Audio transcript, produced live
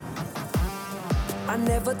I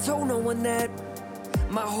never told no one that.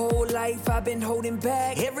 My whole life I've been holding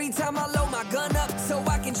back. Every time I load my gun up so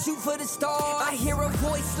I can shoot for the stars, I hear a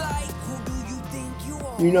voice like, who do you think you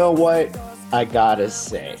are? You know what? I gotta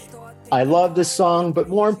say, I love the song, but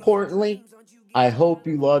more importantly, I hope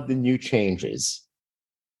you love the new changes.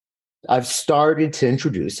 I've started to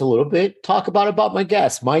introduce a little bit, talk about my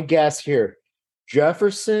guest. My guest here,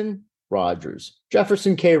 Jefferson Rogers,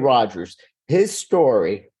 Jefferson K. Rogers. His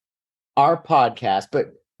story, our podcast,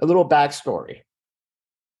 but a little backstory.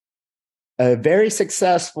 A very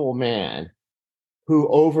successful man who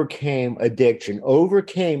overcame addiction,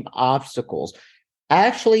 overcame obstacles,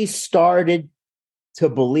 actually started to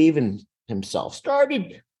believe in himself,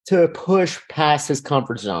 started to push past his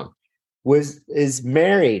comfort zone, is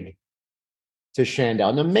married to Chandel,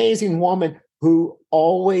 an amazing woman who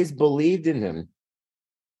always believed in him,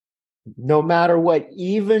 no matter what,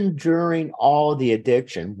 even during all the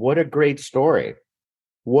addiction. What a great story.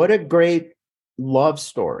 What a great love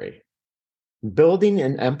story. Building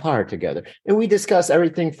an empire together. And we discuss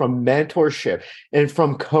everything from mentorship and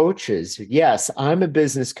from coaches. Yes, I'm a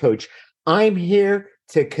business coach. I'm here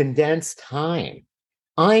to condense time.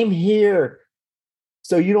 I'm here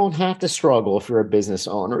so you don't have to struggle if you're a business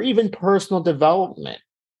owner, even personal development.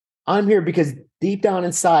 I'm here because deep down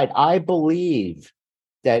inside, I believe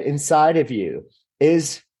that inside of you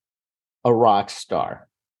is a rock star,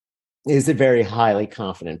 is a very highly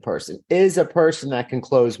confident person, is a person that can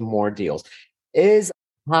close more deals, is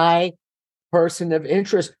a high person of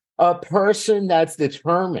interest, a person that's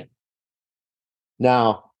determined.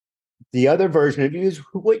 Now, the other version of you is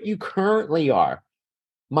what you currently are.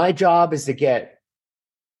 My job is to get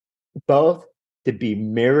both to be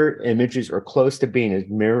mirror images or close to being as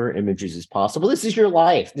mirror images as possible. This is your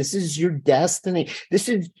life. This is your destiny.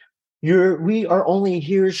 We are only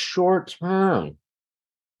here short term.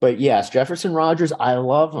 But yes, Jefferson Rogers, I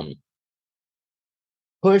love him.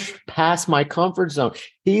 Push past my comfort zone.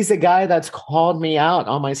 He's a guy that's called me out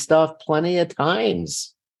on my stuff plenty of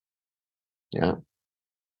times. Yeah.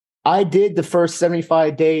 I did the first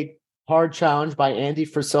 75-day hard challenge by Andy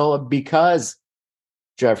Frisella because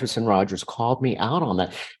Jefferson Rogers called me out on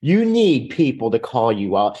that. You need people to call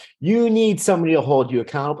you out. You need somebody to hold you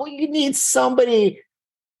accountable. You need somebody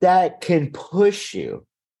that can push you.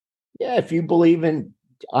 Yeah, if you believe in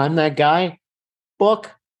I'm that guy,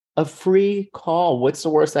 book a free call. What's the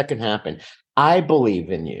worst that can happen? I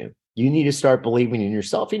believe in you. You need to start believing in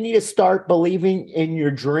yourself. You need to start believing in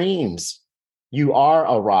your dreams. You are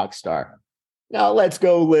a rock star. Now let's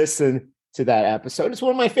go listen to that episode. It's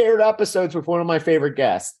one of my favorite episodes with one of my favorite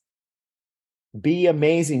guests. Be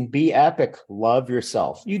amazing. Be epic. Love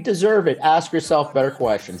yourself. You deserve it. Ask yourself better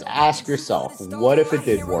questions. Ask yourself, what if it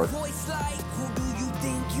did work?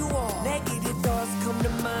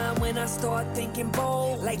 I start thinking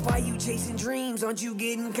bold, like why you chasing dreams? Aren't you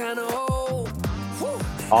getting kind of old?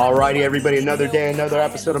 All righty, everybody. Another day, another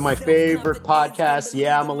episode of my favorite podcast.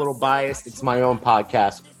 Yeah, I'm a little biased. It's my own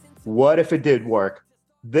podcast. What if it did work?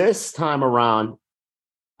 This time around,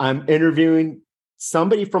 I'm interviewing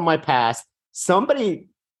somebody from my past. Somebody,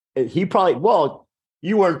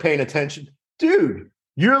 you weren't paying attention. Dude,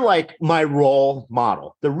 you're like my role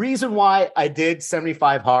model. The reason why I did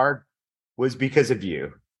 75 hard was because of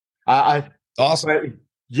you. Awesome.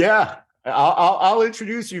 Yeah, I'll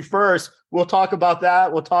introduce you first. We'll talk about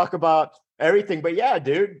that. We'll talk about everything. But yeah,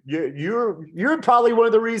 dude, you're probably one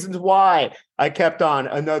of the reasons why I kept on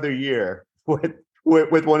another year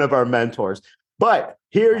with one of our mentors. But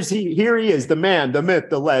here he is, the man, the myth,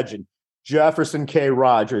 the legend, Jefferson K.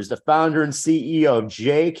 Rogers, the founder and CEO of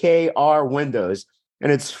JKR Windows,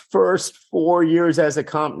 and its first 4 years as a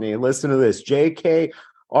company. Listen to this: JKR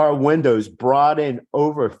Windows brought in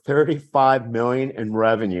over $35 million in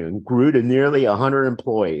revenue and grew to nearly 100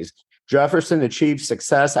 employees. Jefferson achieved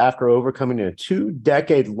success after overcoming a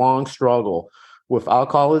 2-decade-long struggle with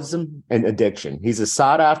alcoholism and addiction. He's a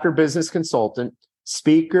sought-after business consultant,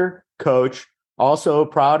 speaker, coach, also a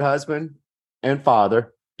proud husband and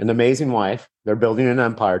father, an amazing wife. They're building an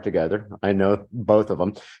empire together. I know both of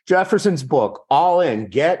them. Jefferson's book, All In,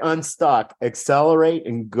 Get Unstuck, Accelerate,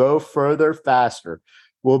 and Go Further Faster,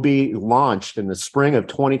 will be launched in the spring of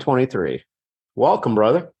 2023. Welcome,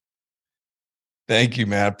 brother. Thank you,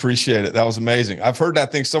 man. I appreciate it. That was amazing. I've heard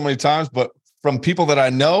that thing so many times, but from people that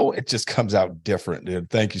I know, it just comes out different,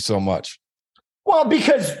 dude. Thank you so much. Well,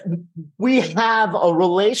 because we have a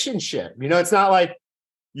relationship. You know, it's not like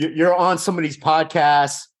you're on somebody's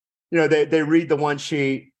podcast, you know, they read the one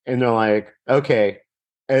sheet and they're like, okay,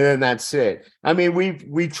 and then that's it. I mean,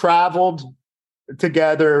 we traveled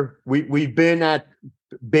together. We've been at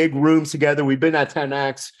big rooms together. We've been at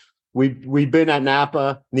 10X. we've been at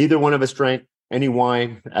Napa. Neither one of us drank any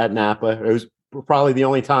wine at Napa. It was probably the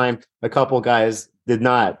only time a couple guys did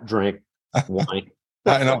not drink wine.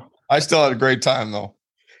 I know. I still had a great time though.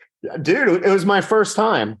 Dude, it was my first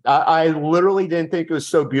time. I literally didn't think it was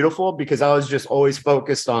so beautiful because I was just always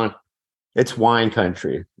focused on it's wine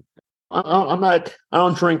country. I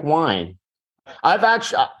don't drink wine.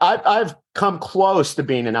 I've come close to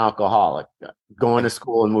being an alcoholic, going to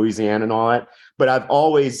school in Louisiana and all that. But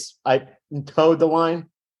I towed the line.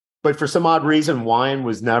 But for some odd reason, wine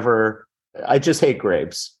was never. I just hate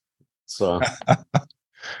grapes. So,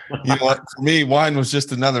 you know what? For me, wine was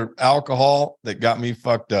just another alcohol that got me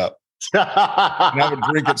fucked up. And I would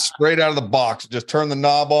drink it straight out of the box. Just turn the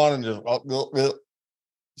knob on and just.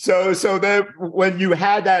 So then when you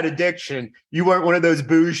had that addiction, you weren't one of those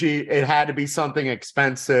bougie, it had to be something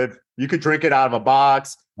expensive. You could drink it out of a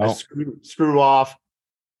box, screw off.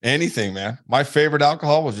 Anything, man. My favorite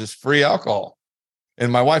alcohol was just free alcohol.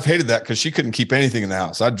 And my wife hated that because she couldn't keep anything in the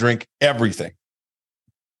house. I'd drink everything.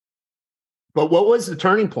 But what was the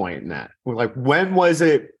turning point in that? Like, when was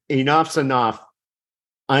it enough's enough?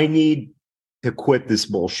 I need to quit this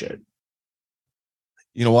bullshit.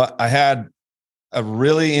 You know what? I had a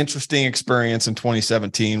really interesting experience in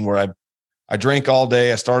 2017 where I drank all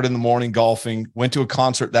day. I started in the morning golfing, went to a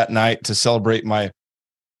concert that night to celebrate my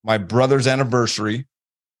brother's anniversary.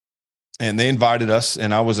 And they invited us,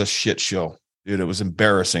 and I was a shit show. Dude, it was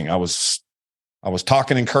embarrassing. I was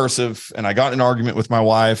talking in cursive, and I got in an argument with my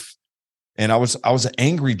wife, and I was an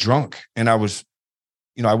angry drunk, and I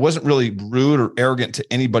wasn't really rude or arrogant to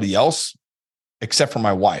anybody else except for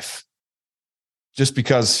my wife, just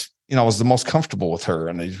because, I was the most comfortable with her,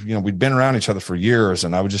 and we'd been around each other for years,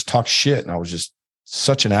 and I would just talk shit, and I was just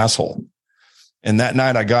such an asshole. And that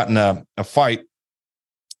night I got in a fight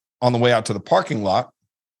on the way out to the parking lot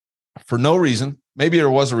for no reason. Maybe there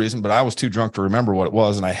was a reason, but I was too drunk to remember what it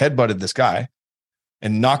was. And I headbutted this guy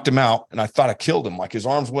and knocked him out. And I thought I killed him. Like, his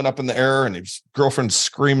arms went up in the air, and his girlfriend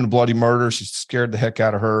screaming bloody murder. She scared the heck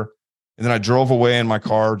out of her. And then I drove away in my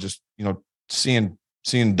car, just, seeing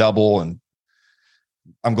double. And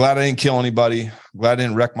I'm glad I didn't kill anybody. I'm glad I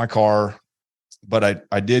didn't wreck my car, but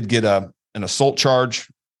I did get an assault charge,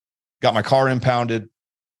 got my car impounded.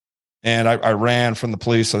 And I ran from the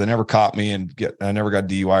police, so they never caught me, and I never got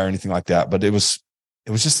DUI or anything like that. But it was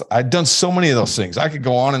just, I'd done so many of those things. I could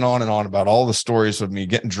go on and on and on about all the stories of me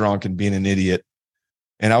getting drunk and being an idiot.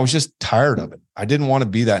 And I was just tired of it. I didn't want to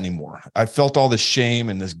be that anymore. I felt all this shame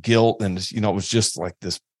and this guilt. And this, it was just like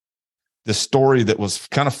this story that was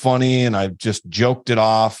kind of funny. And I just joked it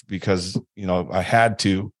off because, I had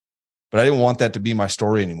to, but I didn't want that to be my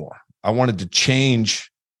story anymore. I wanted to change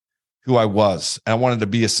who I was. And I wanted to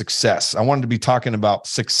be a success. I wanted to be talking about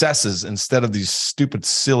successes instead of these stupid,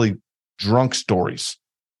 silly, drunk stories.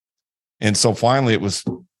 And so finally it was,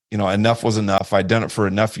 enough was enough. I'd done it for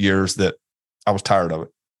enough years that I was tired of it.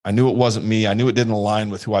 I knew it wasn't me. I knew it didn't align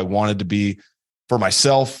with who I wanted to be for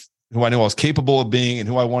myself, who I knew I was capable of being, and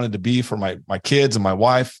who I wanted to be for my kids and my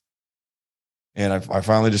wife. And I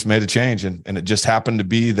finally just made a change. And it just happened to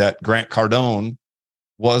be that Grant Cardone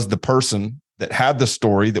was the person that had the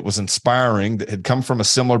story that was inspiring, that had come from a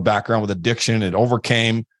similar background with addiction, and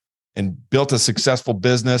overcame and built a successful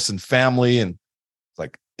business and family. And it's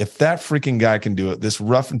like, if that freaking guy can do it, this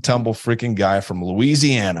rough and tumble freaking guy from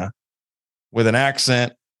Louisiana with an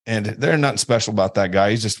accent, and there's nothing special about that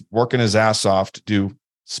guy. He's just working his ass off to do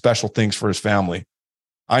special things for his family.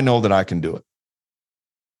 I know that I can do it.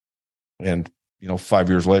 And, 5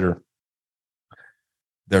 years later,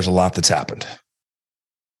 there's a lot that's happened.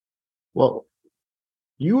 Well,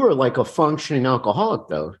 you were like a functioning alcoholic,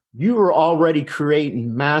 though. You were already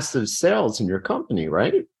creating massive sales in your company,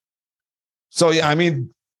 right? So, yeah,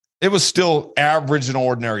 it was still average and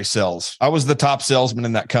ordinary sales. I was the top salesman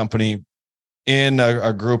in that company in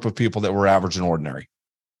a group of people that were average and ordinary.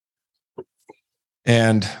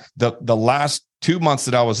 And the last 2 months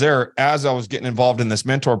that I was there, as I was getting involved in this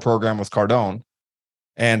mentor program with Cardone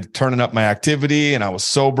and turning up my activity, and I was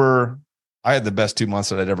sober, I had the best 2 months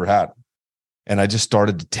that I'd ever had. And I just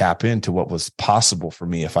started to tap into what was possible for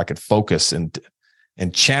me if I could focus and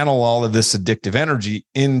channel all of this addictive energy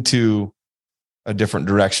into a different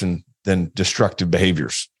direction than destructive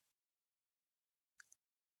behaviors.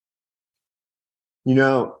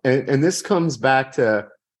 And this comes back to,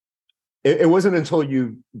 it wasn't until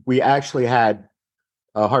we actually had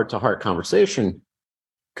a heart-to-heart conversation,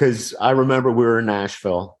 because I remember we were in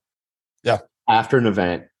Nashville. Yeah. After an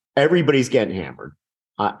event, everybody's getting hammered.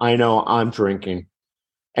 I know I'm drinking,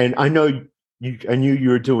 and I know I knew you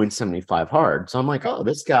were doing 75 hard. So I'm like, oh,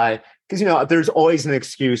 this guy, because there's always an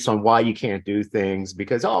excuse on why you can't do things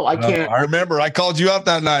because I can't. I remember I called you out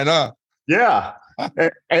that night, huh? Yeah.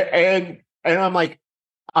 and I'm like,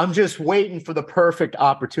 I'm just waiting for the perfect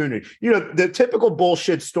opportunity. The typical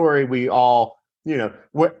bullshit story we all,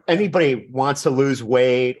 where anybody wants to lose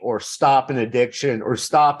weight or stop an addiction or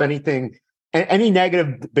stop anything, any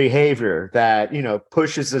negative behavior that,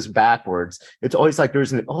 pushes us backwards. It's always like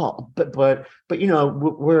there's but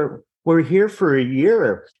we're here for a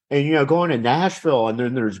year and, going to Nashville and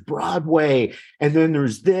then there's Broadway and then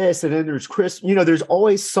there's this and then there's Chris, there's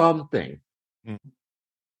always something. Mm-hmm.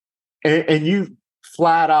 And you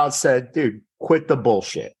flat out said, dude, quit the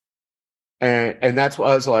bullshit. And that's what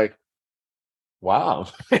I was like, wow.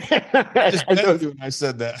 I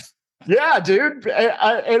said that. Yeah, dude.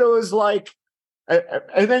 And it was like,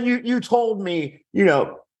 and then you told me,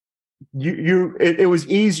 it was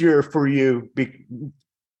easier for you.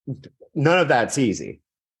 None of that's easy,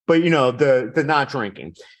 but the not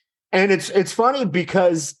drinking. And it's funny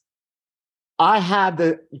because I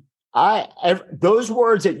had those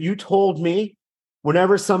words that you told me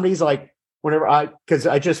whenever somebody's like, because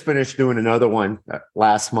I just finished doing another one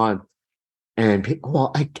last month and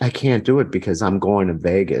people, I can't do it because I'm going to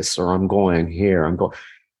Vegas or I'm going here. I'm going,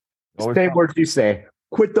 same words you say,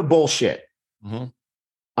 quit the bullshit. Mm-hmm.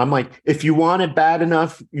 I'm like, if you want it bad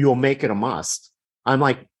enough, you'll make it a must. I'm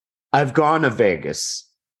like, I've gone to Vegas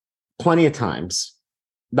plenty of times.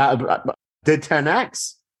 Did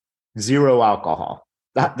 10X, 0 alcohol.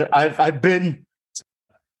 I've been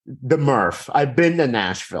the Murph. I've been to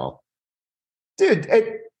Nashville. Dude,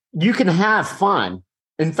 you can have fun.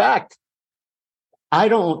 In fact, I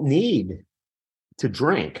don't need to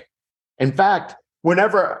drink. In fact,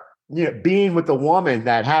 whenever being with a woman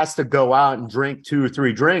that has to go out and drink 2 or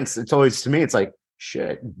 3 drinks, it's always, to me, it's like,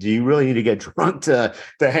 shit, do you really need to get drunk to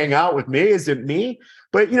hang out with me? Is it me?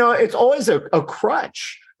 But it's always a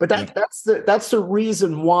crutch. But that's the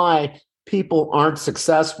reason why people aren't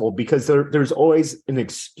successful, because there's always an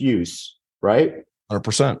excuse, right?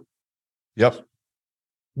 100%. Yep.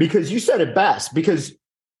 Because you said it best, because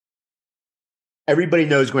everybody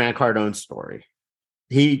knows Grant Cardone's story.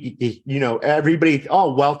 He everybody,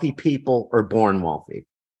 all wealthy people are born wealthy.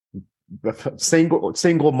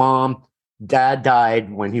 Single mom, dad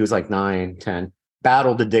died when he was like 9, 10,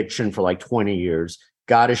 battled addiction for like 20 years,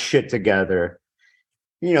 got his shit together.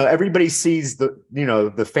 Everybody sees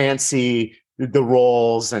the fancy, the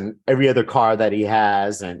Rolls and every other car that he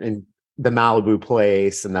has and the Malibu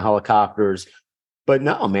place and the helicopters. But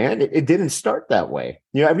no, man, it didn't start that way.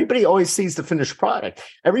 Everybody always sees the finished product.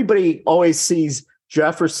 Everybody always sees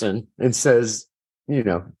Jefferson and says,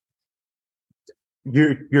 you're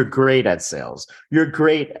great at sales. You're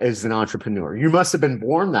great as an entrepreneur. You must have been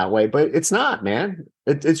born that way, but it's not, man.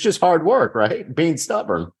 It's just hard work, right? Being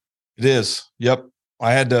stubborn. It is. Yep.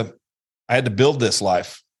 I had to build this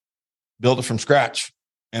life, build it from scratch.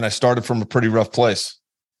 And I started from a pretty rough place.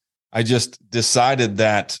 I just decided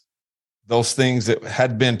that those things that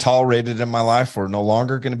had been tolerated in my life were no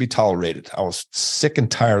longer going to be tolerated. I was sick and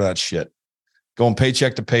tired of that shit. Going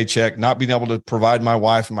paycheck to paycheck, not being able to provide my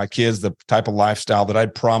wife and my kids the type of lifestyle that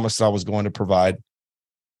I'd promised I was going to provide.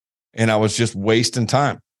 And I was just wasting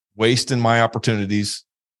time, wasting my opportunities,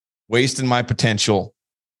 wasting my potential.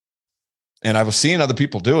 And I was seeing other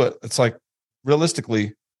people do it. It's like,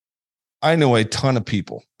 realistically, I know a ton of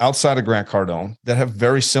people outside of Grant Cardone that have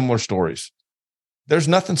very similar stories. There's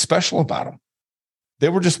nothing special about them. They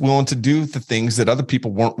were just willing to do the things that other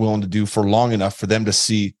people weren't willing to do for long enough for them to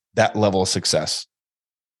see that level of success.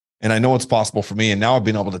 And I know it's possible for me. And now I've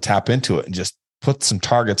been able to tap into it and just put some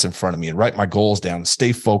targets in front of me and write my goals down and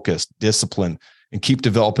stay focused, disciplined, and keep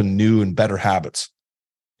developing new and better habits.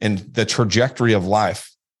 And the trajectory of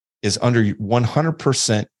life is under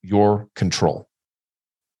 100% your control.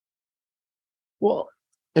 Well,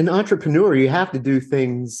 an entrepreneur, you have to do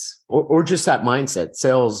things, or just that mindset,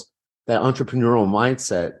 sales, that entrepreneurial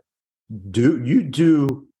mindset. You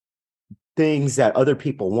do things that other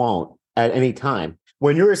people won't at any time.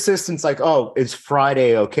 When your assistant's like, oh, it's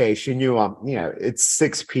Friday. Okay. She knew it's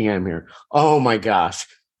 6 p.m. here. Oh my gosh.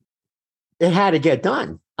 It had to get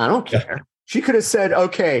done. I don't care. Yeah. She could have said,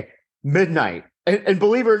 okay, midnight. And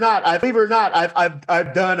believe it or not,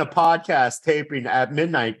 I've done a podcast taping at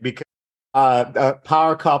midnight because a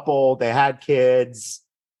power couple, they had kids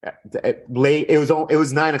late. It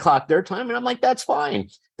was 9 o'clock their time. And I'm like, that's fine.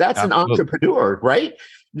 That's Absolutely. An entrepreneur, right?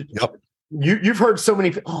 Yep. You've heard so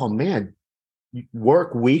many, oh man,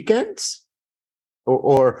 work weekends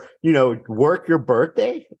or work your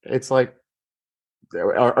birthday. It's like,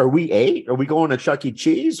 are we 8? Are we going to Chuck E.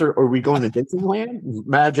 Cheese, or are we going to Disneyland,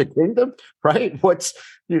 Magic Kingdom? Right?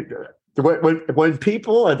 When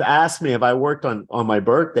people have asked me if I worked on my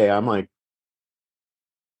birthday, I'm like,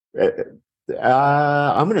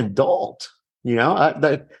 I'm an adult. You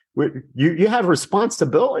have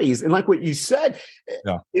responsibilities, and like what you said,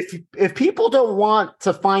 if people don't want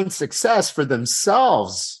to find success for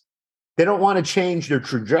themselves, they don't want to change their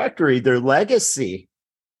trajectory, their legacy.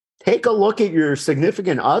 Take a look at your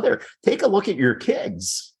significant other. Take a look at your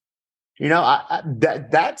kids.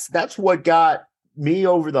 That's what got me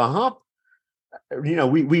over the hump.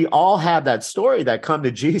 We all have that story that come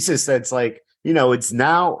to Jesus. That's like, it's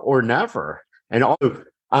now or never. And also,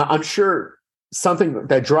 I'm sure something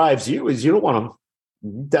that drives you is you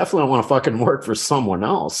definitely don't want to fucking work for someone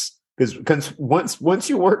else, because once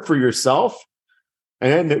you work for yourself,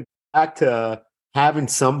 and then back to having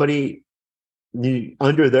somebody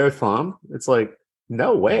under their thumb, it's like,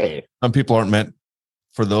 no way. Some people aren't meant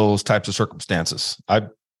for those types of circumstances. I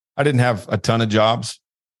didn't have a ton of jobs,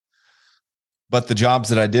 but the jobs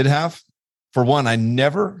that I did have, for one, I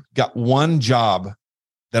never got one job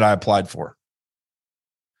that I applied for.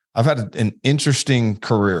 I've had an interesting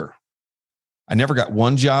career. I never got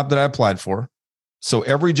one job that I applied for. So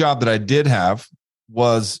every job that I did have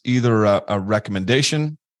was either a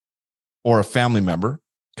recommendation or a family member,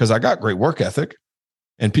 because I got great work ethic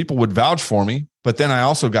and people would vouch for me. But then I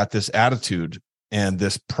also got this attitude and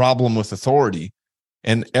this problem with authority.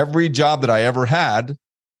 And every job that I ever had,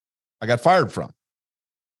 I got fired from.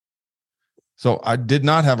 So I did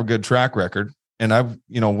not have a good track record. And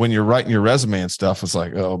when you're writing your resume and stuff, it's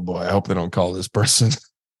like, oh boy, I hope they don't call this person.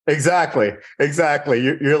 Exactly.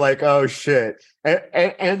 You're like, oh shit.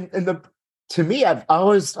 To me, I've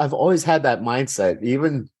always had that mindset,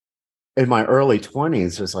 even in my early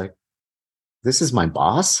 20s. It's like, this is my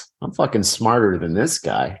boss. I'm fucking smarter than this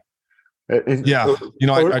guy. I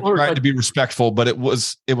tried to be respectful, but it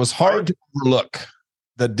was hard to overlook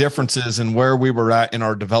the differences in where we were at in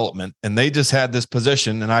our development. And they just had this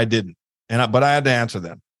position and I didn't. But I had to answer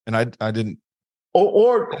them, and I didn't.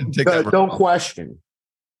 Don't question,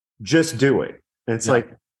 just do it. And it's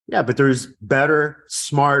like, but there's better,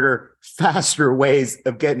 smarter, faster ways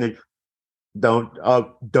of getting it. Don't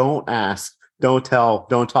ask, don't tell,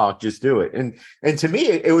 don't talk, just do it. And to me,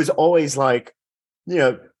 it was always like,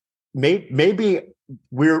 maybe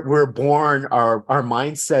we're born, our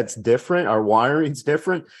mindset's different, our wiring's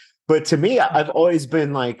different. But to me, I've always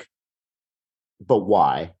been like, but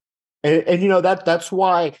why? And that's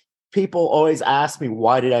why people always ask me,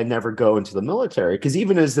 why did I never go into the military? Because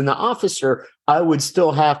even as an officer, I would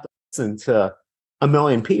still have to listen to a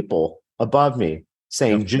million people above me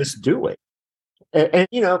saying, just do it. And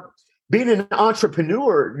being an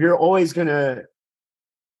entrepreneur, you're always going to,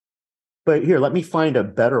 but here, let me find a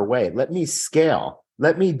better way. Let me scale.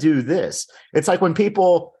 Let me do this. It's like when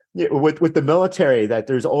people with the military, that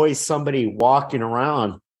there's always somebody walking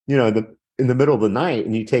around, in the middle of the night,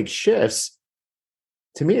 and you take shifts.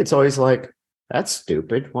 To me, it's always like, that's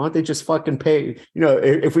stupid. Why don't they just fucking pay?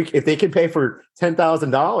 If they can pay for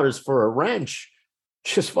 $10,000 for a wrench,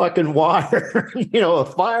 just fucking wire, a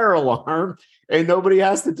fire alarm, and nobody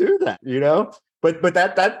has to do that. But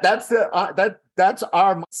that's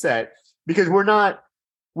our mindset, because we're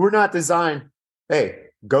not designed. Hey,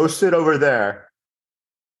 go sit over there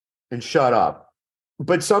and shut up.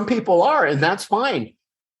 But some people are, and that's fine.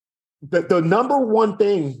 The number one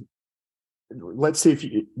thing, let's see if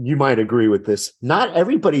you might agree with this. Not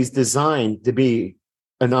everybody's designed to be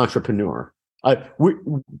an entrepreneur. Right?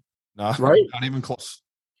 Not even close.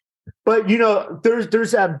 But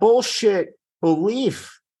there's that bullshit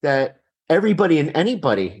belief that everybody and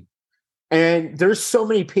anybody, and there's so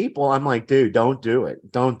many people. I'm like, dude, don't do it.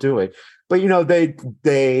 But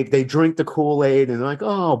they drink the Kool-Aid and they're like,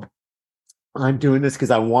 oh, I'm doing this because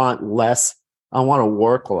I want less. I want to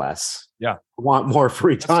work less. Yeah. I want more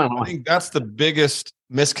free time. I think that's the biggest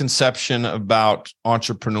misconception about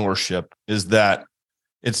entrepreneurship, is that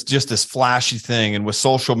it's just this flashy thing. And with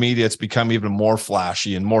social media, it's become even more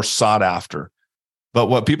flashy and more sought after. But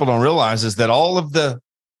what people don't realize is that all of the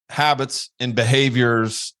habits and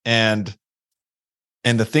behaviors and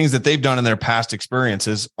the things that they've done in their past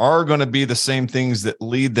experiences are going to be the same things that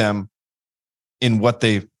lead them in what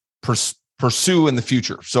they pursue in the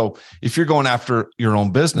future. So if you're going after your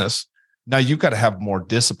own business, now you've got to have more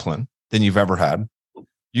discipline than you've ever had.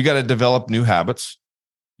 You got to develop new habits.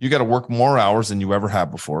 You got to work more hours than you ever have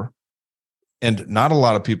before. And not a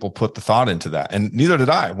lot of people put the thought into that. And neither did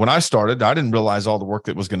I. When I started, I didn't realize all the work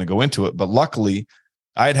that was going to go into it. But luckily,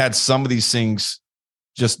 I had some of these things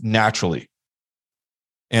just naturally.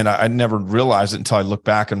 And I never realized it until I looked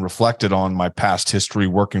back and reflected on my past history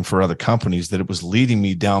working for other companies, that it was leading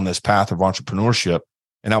me down this path of entrepreneurship.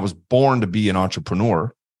 And I was born to be an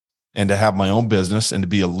entrepreneur and to have my own business and to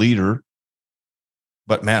be a leader.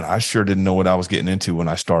 But man, I sure didn't know what I was getting into when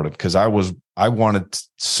I started, because I wanted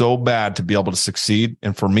so bad to be able to succeed.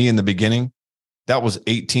 And for me in the beginning, that was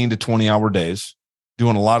 18 to 20-hour days,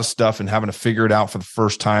 doing a lot of stuff and having to figure it out for the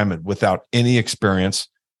first time and without any experience.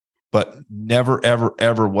 But never, ever,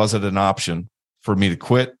 ever was it an option for me to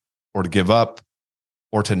quit or to give up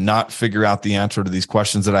or to not figure out the answer to these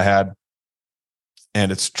questions that I had.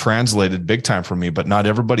 And it's translated big time for me, but not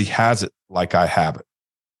everybody has it like I have it,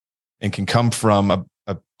 and can come from a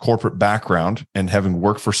corporate background and having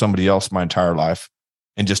worked for somebody else my entire life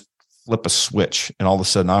and just flip a switch. And all of a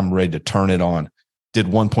sudden I'm ready to turn it on. Did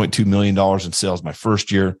 $1.2 million in sales my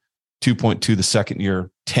first year, 2.2 the second year,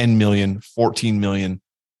 10 million, 14 million.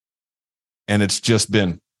 And it's just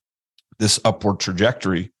been this upward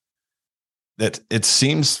trajectory that it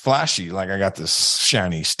seems flashy. Like I got this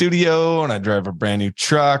shiny studio and I drive a brand new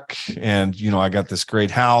truck, and, I got this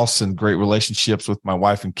great house and great relationships with my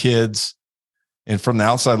wife and kids. And from the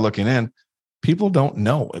outside looking in, people don't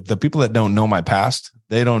know. The people that don't know my past,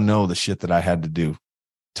 they don't know the shit that I had to do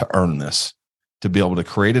to earn this, to be able to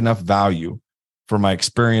create enough value for my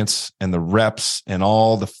experience and the reps and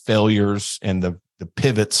all the failures and the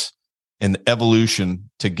pivots and the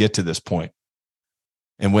evolution to get to this point.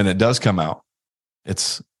 And when it does come out,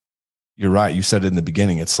 you're right. You said it in the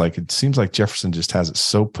beginning. It seems like Jefferson just has it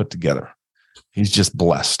so put together. He's just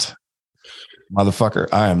blessed. Motherfucker,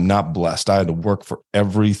 I am not blessed. I had to work for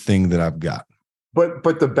everything that I've got. But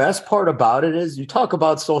the best part about it is you talk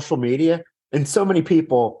about social media, and so many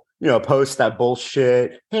people, post that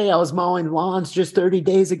bullshit. Hey, I was mowing lawns just 30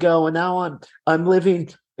 days ago, and now I'm living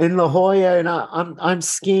in La Jolla, and I'm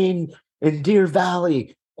skiing in Deer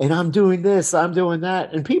Valley, and I'm doing this, I'm doing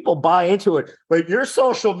that, and people buy into it. But your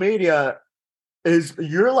social media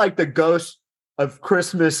you're like the ghost of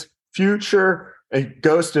Christmas future and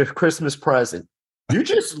ghost of Christmas present. You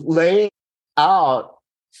just lay out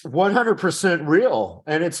 100% real,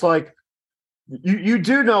 and it's like you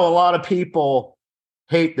do know a lot of people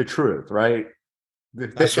hate the truth, right?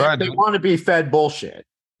 That's right. They want to be fed bullshit.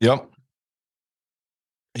 Yep.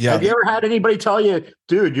 Yeah. Have you ever had anybody tell you,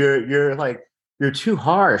 dude, you're too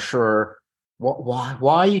harsh, or why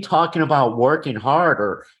are you talking about working hard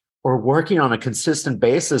or working on a consistent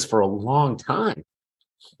basis for a long time?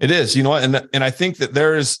 It is, and I think that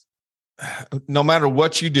there is, no matter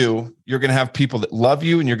what you do, you're going to have people that love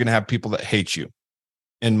you and you're going to have people that hate you.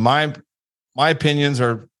 And my opinions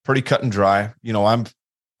are pretty cut and dry.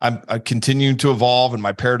 I continue to evolve, and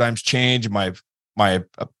my paradigms change, my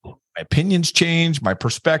opinions change, my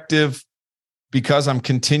perspective, because I'm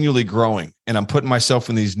continually growing and I'm putting myself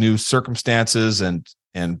in these new circumstances and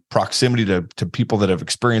proximity to people that have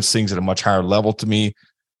experienced things at a much higher level to me.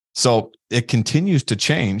 So it continues to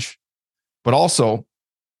change, but also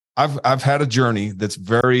I've had a journey that's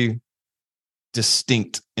very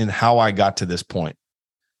distinct in how I got to this point.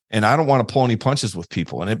 And I don't want to pull any punches with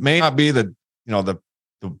people. And it may not be the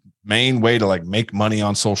main way to make money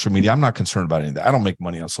on social media. I'm not concerned about any of that. I don't make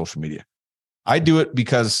money on social media. I do it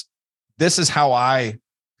because this is how I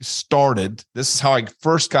started. This is how I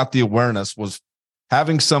first got the awareness, was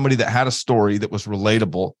having somebody that had a story that was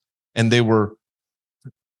relatable, and they were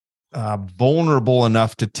vulnerable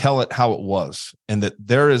enough to tell it how it was, and that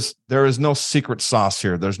there is no secret sauce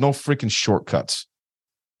here. There's no freaking shortcuts.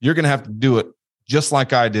 You're going to have to do it just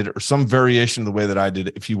like I did, or some variation of the way that I did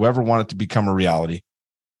it, if you ever want it to become a reality.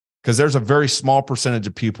 Because there's a very small percentage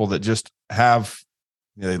of people that just have,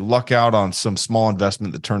 they luck out on some small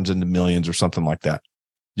investment that turns into millions or something like that.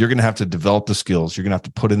 You're going to have to develop the skills. You're going to have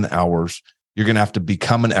to put in the hours. You're going to have to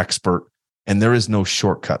become an expert. And there is no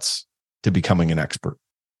shortcuts to becoming an expert.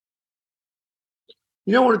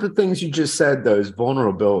 One of the things you just said, though, is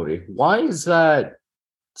vulnerability. Why is that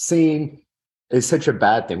seen as such a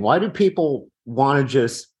bad thing? Why do people want to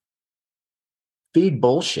just feed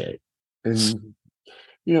bullshit? And,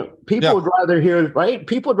 people would rather hear, right?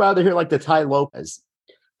 People would rather hear like the Ty Lopez.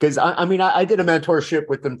 Because, I did a mentorship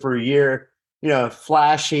with them for a year,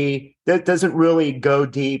 flashy, that doesn't really go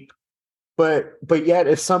deep. But yet,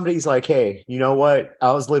 if somebody's like, hey, you know what?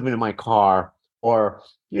 I was living in my car, or,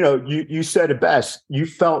 you said it best. You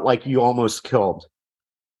felt like you almost killed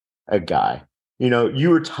a guy. You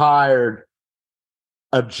were tired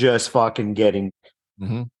of just fucking getting.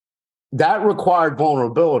 Mm-hmm. That required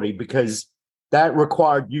vulnerability, because that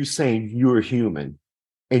required you saying you were human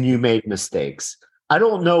and you made mistakes. I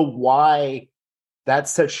don't know why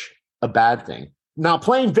that's such a bad thing. Now,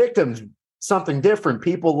 playing victim something different.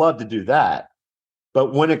 People love to do that.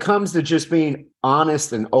 But when it comes to just being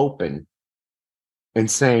honest and open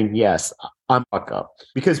and saying, yes, I'm fuck up,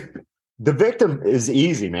 because the victim is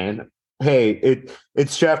easy, man. Hey,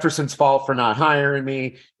 it's Jefferson's fault for not hiring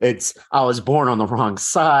me. I was born on the wrong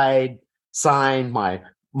side. Sign my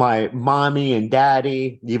mommy and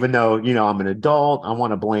daddy, even though, I'm an adult, I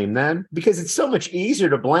want to blame them, because it's so much easier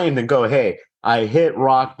to blame than go, hey, I hit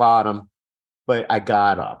rock bottom, but I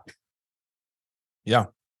got up. Yeah.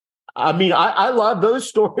 I mean, I love those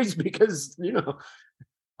stories because,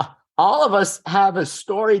 all of us have a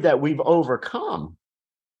story that we've overcome,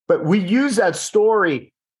 but we use that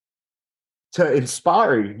story to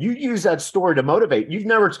inspire you. You use that story to motivate. You've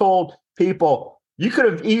never told people, you could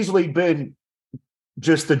have easily been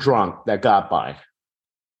just the drunk that got by.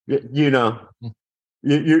 Your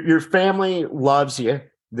family loves you.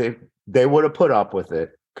 They would have put up with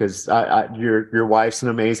it, because your wife's an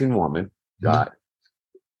amazing woman. Mm-hmm.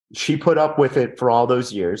 She put up with it for all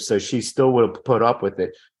those years, so she still would have put up with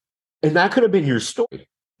it. And that could have been your story.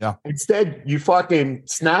 Yeah. Instead, you fucking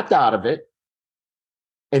snapped out of it,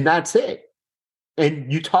 and that's it.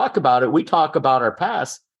 And you talk about it. We talk about our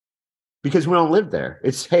past because we don't live there.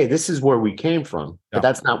 It's, hey, this is where we came from, but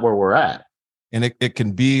that's not where we're at. And it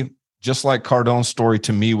can be just like Cardone's story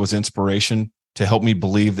to me was inspiration to help me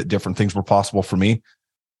believe that different things were possible for me.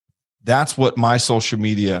 That's what my social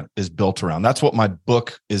media is built around. That's what my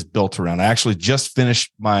book is built around. I actually just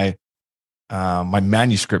finished my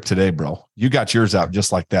manuscript today, bro. You got yours out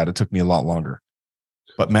just like that. It took me a lot longer,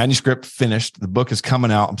 but manuscript finished. The book is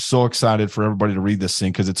coming out. I'm so excited for everybody to read this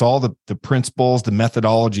thing, because it's all the principles, the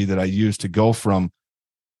methodology that I use to go from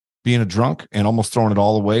being a drunk and almost throwing it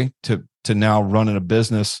all away to now running a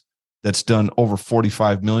business that's done over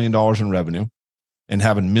 $45 million in revenue, and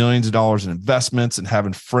having millions of dollars in investments, and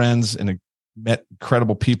having friends and met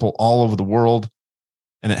incredible people all over the world.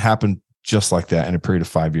 And it happened just like that in a period of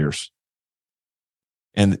 5 years.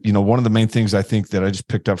 And, one of the main things I think that I just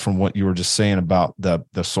picked up from what you were just saying about the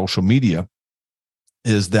social media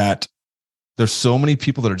is that there's so many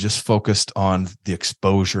people that are just focused on the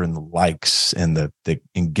exposure and the likes and the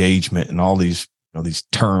engagement and all these, these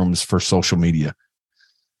terms for social media.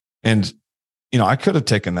 And, I could have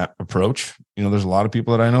taken that approach. There's a lot of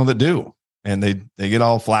people that I know that do, and they get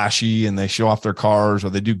all flashy and they show off their cars, or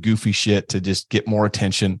they do goofy shit to just get more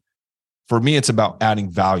attention. For me, it's about adding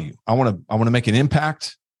value. I want to make an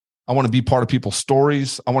impact. I want to be part of people's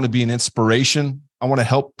stories. I want to be an inspiration. I want to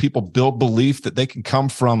help people build belief that they can come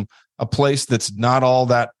from a place that's not all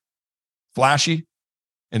that flashy,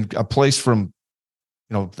 and a place from,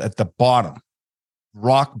 at the bottom,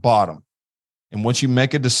 rock bottom. And once you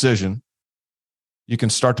make a decision, you can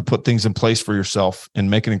start to put things in place for yourself and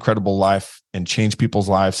make an incredible life and change people's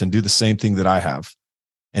lives and do the same thing that I have.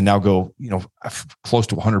 And now go, close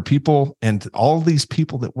to 100 people, and all these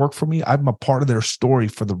people that work for me, I'm a part of their story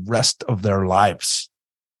for the rest of their lives.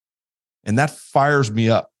 And that fires me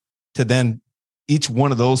up to then each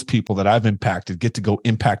one of those people that I've impacted get to go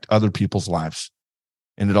impact other people's lives.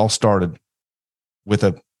 And it all started with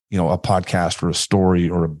a podcast or a story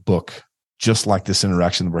or a book, just like this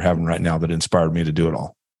interaction that we're having right now that inspired me to do it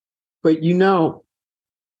all. But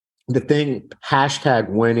the thing,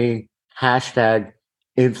 #winning,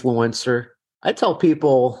 #influencer. I tell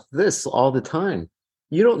people this all the time.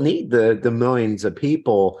 You don't need the millions of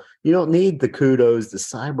people. You don't need the kudos, the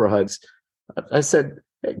cyber hugs. I said,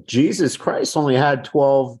 hey, Jesus Christ only had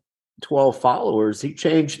 12 followers. He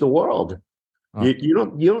changed the world. Oh. You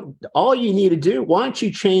don't, all you need to do, why don't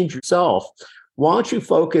you change yourself? Why don't you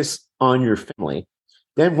focus on your family?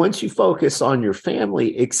 Then once you focus on your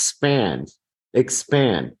family, expand,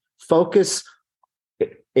 focus.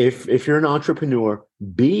 If you're an entrepreneur,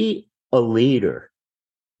 be a leader,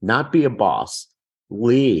 not be a boss.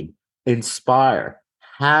 Lead, inspire,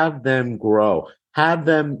 have them grow, have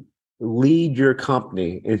them lead your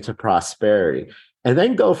company into prosperity, and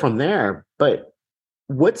then go from there. But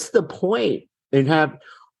what's the point in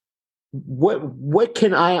what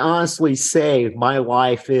can I honestly say my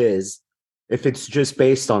life is if it's just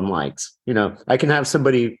based on likes? I can have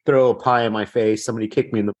somebody throw a pie in my face, somebody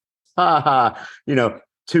kick me in the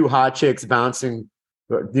two hot chicks bouncing,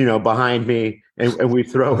 behind me, and we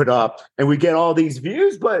throw it up and we get all these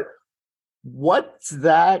views. But what's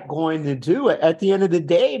that going to do at the end of the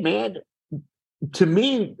day, man? To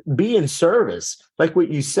me, be in service. Like what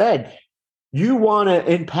you said, you want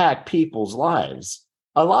to impact people's lives.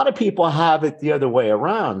 A lot of people have it the other way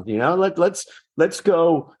around. Let's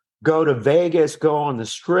go to Vegas, go on the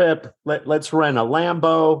strip. Let's rent a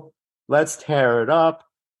Lambo. Let's tear it up.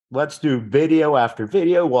 Let's do video after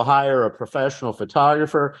video. We'll hire a professional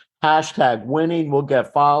photographer. Hashtag winning. We'll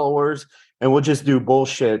get followers, and we'll just do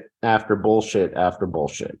bullshit after bullshit after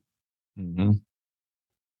bullshit. Mm-hmm.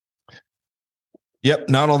 Yep.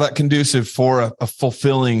 Not all that conducive for a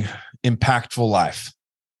fulfilling, impactful life.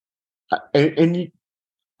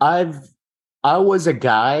 I was a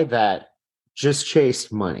guy that just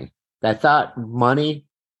chased money, that thought money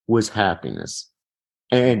was happiness.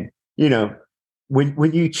 And, you know,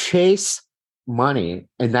 when you chase money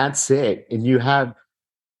and that's it, and you have,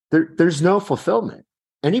 there's no fulfillment.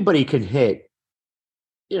 Anybody can hit,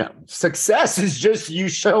 you know, success is just you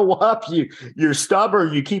show up, you're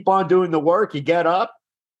stubborn, you keep on doing the work, you get up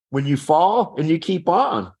when you fall and you keep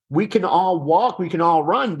on. We can all walk, we can all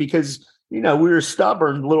run because, you know, we were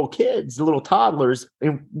stubborn little kids, little toddlers,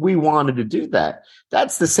 and we wanted to do that.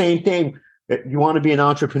 That's the same thing. You want to be an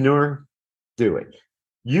entrepreneur? Do it.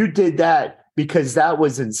 You did that because that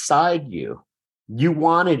was inside you. You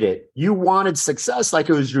wanted it. You wanted success like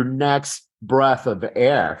it was your next breath of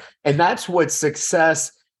air. And that's what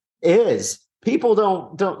success is. People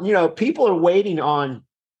don't, you know, people are waiting on,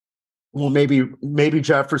 well, maybe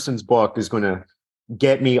Jefferson's book is going to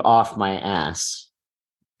get me off my ass.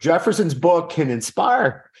 Jefferson's book can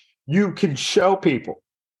inspire. You can show people.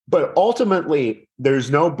 But ultimately,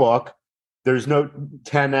 there's no book. There's no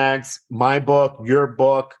 10X, my book, your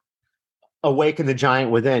book, Awaken the Giant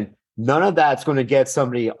Within. None of that's going to get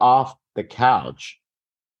somebody off the couch.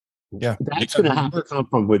 Yeah. That's going to have to come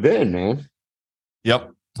from within, man. Yep.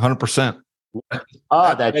 100%.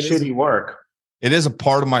 Oh, that shitty work. It is a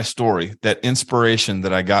part of my story, that inspiration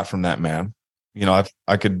that I got from that man. You know,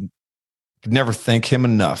 I could never thank him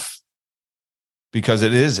enough, because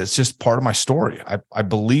it's just part of my story. I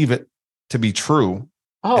believe it to be true.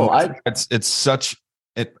 Oh, it's such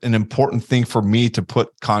an important thing for me to put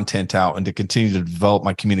content out and to continue to develop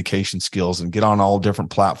my communication skills and get on all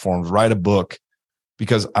different platforms, write a book,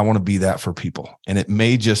 because I want to be that for people. And it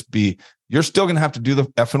may just be, you're still going to have to do the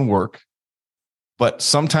effing work, but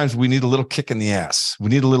sometimes we need a little kick in the ass. We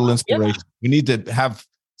need a little inspiration. Yeah. We need to have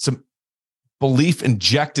some belief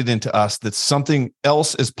injected into us that something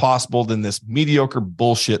else is possible than this mediocre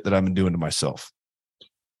bullshit that I've been doing to myself.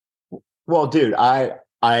 Well, dude,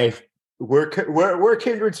 we're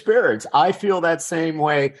kindred spirits. I feel that same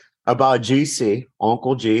way about GC,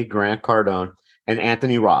 Uncle G, Grant Cardone, and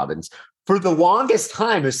Anthony Robbins. For the longest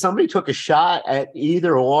time, if somebody took a shot at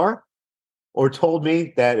either or told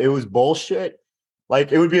me that it was bullshit,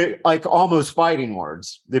 like it would be like almost fighting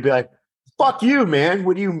words. They'd be like, "Fuck you, man.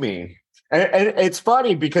 What do you mean?" And it's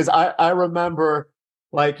funny because I remember,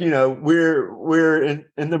 like, you know, we're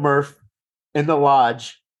in the Murph, in the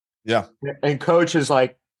lodge. Yeah. And coach is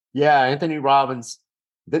like, yeah, Anthony Robbins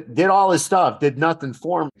did all his stuff, did nothing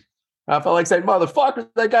for me. I felt like saying, motherfucker,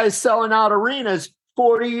 that guy's selling out arenas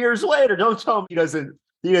 40 years later. Don't tell me he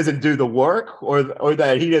doesn't do the work or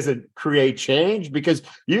that he doesn't create change, because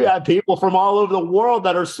you have people from all over the world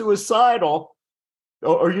that are suicidal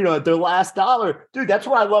or you know, their last dollar. Dude, that's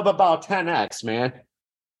what I love about 10X, man.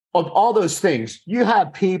 Of all those things, you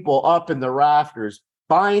have people up in the rafters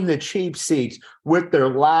buying the cheap seats with their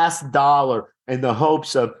last dollar in the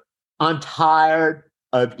hopes of, I'm tired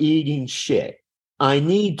of eating shit. I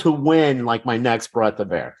need to win like my next breath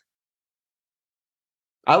of air.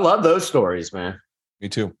 I love those stories, man. Me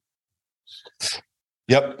too.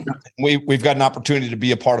 Yep. We've got an opportunity to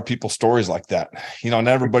be a part of people's stories like that. You know,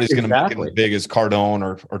 not everybody's going to make it as big as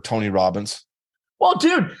Cardone or Tony Robbins. Well,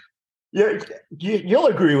 dude, you'll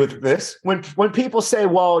agree with this. When people say,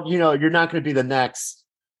 well, you know, you're not going to be the next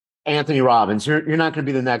Anthony Robbins, you're not going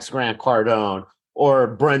to be the next Grant Cardone or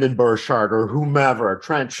Brendan Burchard or whomever,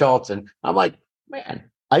 Trent Shelton. I'm like,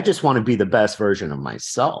 man, I just want to be the best version of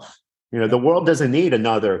myself. You know, the world doesn't need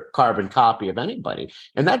another carbon copy of anybody.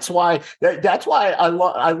 And that's why I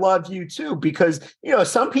love you too, because, you know,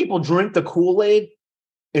 some people drink the Kool-Aid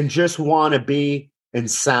and just want to be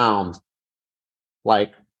and sound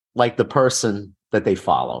like the person that they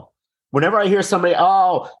follow. Whenever I hear somebody,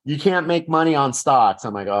 oh, you can't make money on stocks,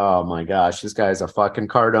 I'm like, oh my gosh, this guy's a fucking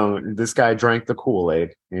Cardone. This guy drank the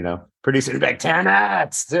Kool-Aid, you know, pretty soon like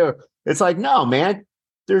 10X too. It's like, no, man,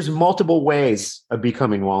 there's multiple ways of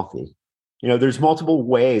becoming wealthy. You know, there's multiple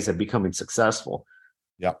ways of becoming successful.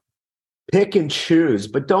 Yeah. Pick and choose,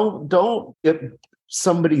 but don't get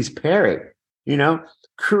somebody's parrot, you know,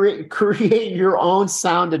 create your own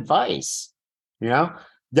sound advice. You know,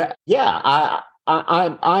 that, yeah,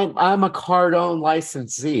 I'm a Cardone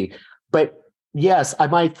licensee, but yes, I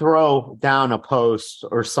might throw down a post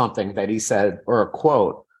or something that he said or a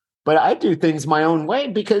quote, but I do things my own way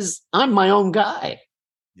because I'm my own guy.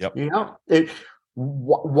 Yep. You know,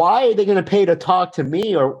 why are they going to pay to talk to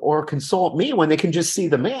me or consult me when they can just see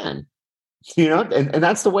the man? And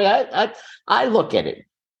that's the way I look at it.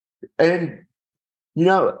 And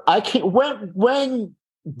I can't. When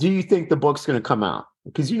do you think the book's going to come out?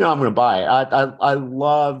 Because I'm going to buy it. I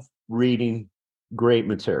love reading great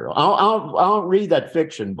material. I don't read that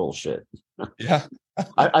fiction bullshit. Yeah.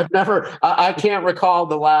 I can't recall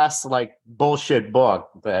the last like bullshit book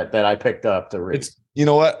that I picked up to read.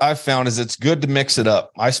 What I've found is it's good to mix it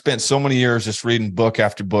up. I spent so many years just reading book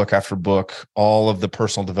after book after book, all of the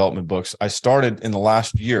personal development books. I started in the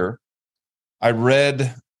last year. I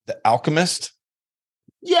read The Alchemist.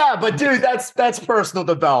 Yeah, but dude, that's personal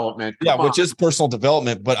development. Which is personal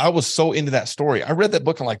development. But I was so into that story. I read that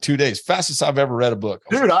book in like 2 days, fastest I've ever read a book.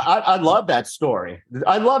 Dude, I love that story.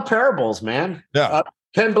 I love parables, man. Yeah.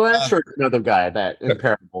 Ken Blanchard, another guy that in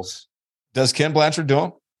parables. Does Ken Blanchard do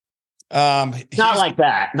them? Not like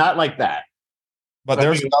that. But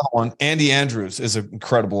there's another one. Andy Andrews is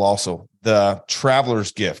incredible also. The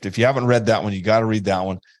Traveler's Gift. If you haven't read that one, you got to read that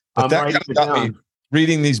one. But that got me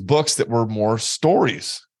reading these books that were more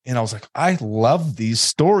stories. And I was like, I love these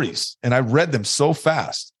stories. And I read them so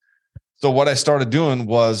fast. So what I started doing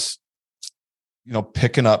was,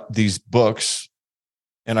 picking up these books,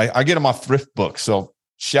 and I get them off Thrift Books. So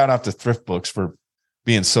shout out to Thrift Books for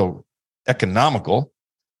being so economical.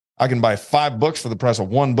 I can buy 5 books for the price of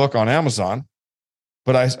 1 book on Amazon.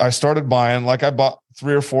 But I started buying, like I bought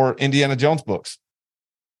 3 or 4 Indiana Jones books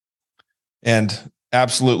and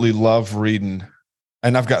absolutely love reading.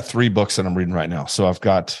 And I've got 3 books that I'm reading right now. So I've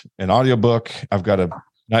got an audiobook. I've got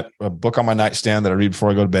a book on my nightstand that I read before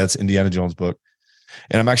I go to bed. It's Indiana Jones book.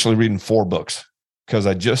 And I'm actually reading 4 books because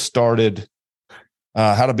I just started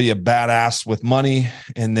How to Be a Badass with Money.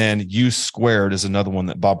 And then U Squared is another one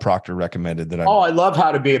that Bob Proctor recommended. I love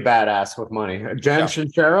How to Be a Badass with Money. Jen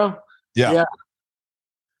Sincero? Yeah.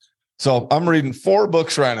 So I'm reading 4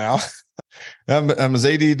 books right now. I'm as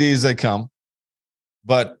ADD as they come.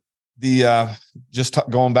 But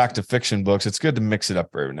going back to fiction books, it's good to mix it up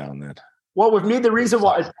every now and then. Well, with me, the reason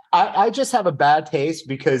why I just have a bad taste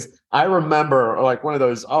because I remember like one of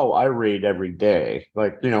those, I read every day.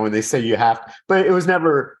 Like, when they say you have to, but it was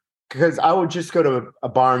never because I would just go to a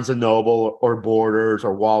Barnes and Noble or Borders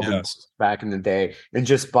or Walden back in the day and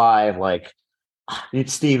just buy like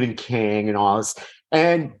Stephen King and all this.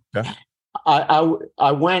 And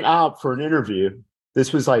I went out for an interview.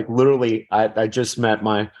 This was like literally, I just met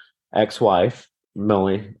my ex-wife,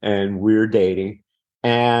 Millie, and we were dating.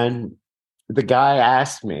 And the guy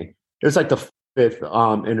asked me, it was like the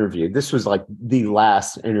 5th interview. This was like the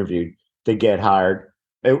last interview to get hired.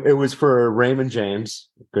 It was for Raymond James,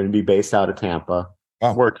 going to be based out of Tampa,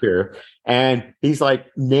 work here. And he's like,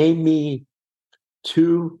 name me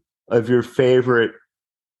 2 of your favorite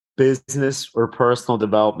business or personal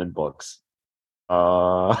development books.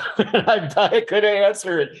 I couldn't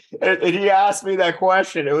answer it. And he asked me that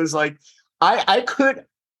question. It was like, I could,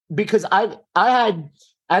 because I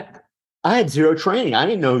had zero training. I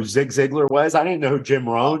didn't know who Zig Ziglar was. I didn't know who Jim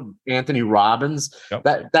Rohn, Anthony Robbins.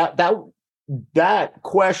 Yep. That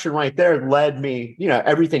question right there led me,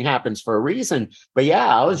 everything happens for a reason. But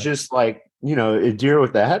yeah, I was just like, a deer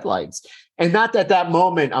with the headlights. And not that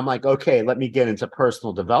moment, I'm like, okay, let me get into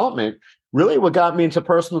personal development. Really, what got me into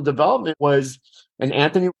personal development was an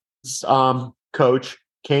Anthony coach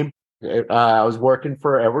came. I was working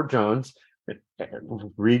for Edward Jones,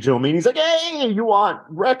 regional meeting. He's like, hey, you want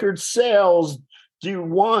record sales? Do you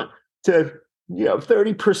want to,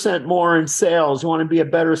 30% more in sales? You want to be a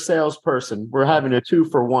better salesperson? We're having a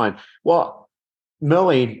 2-for-1. Well,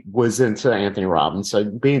 Millie was into Anthony Robbins, so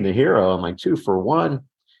being the hero, I'm like 2-for-1.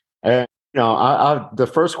 And the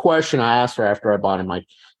first question I asked her after I bought him, like,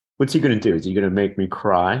 what's he going to do? Is he going to make me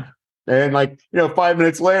cry? And 5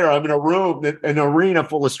 minutes later, I'm in a room, an arena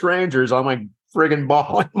full of strangers. I'm like friggin'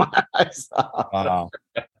 bawling my eyes out. Wow.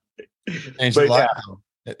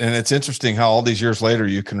 And it's interesting how all these years later,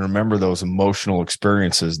 you can remember those emotional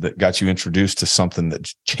experiences that got you introduced to something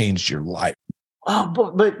that changed your life. Oh,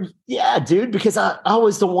 but yeah, dude, because I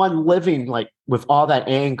was the one living like with all that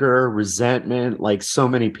anger, resentment, like so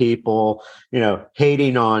many people,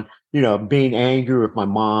 hating on, being angry with my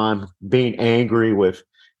mom, being angry with,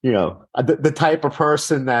 the type of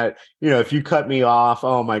person that, if you cut me off,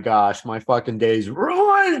 oh my gosh, my fucking day's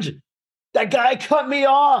ruined. That guy cut me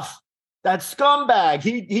off. That scumbag.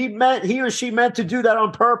 He or she meant to do that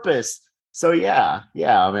on purpose. So yeah,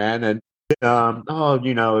 man. And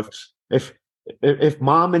if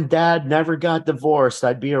mom and dad never got divorced,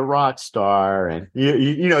 I'd be a rock star. And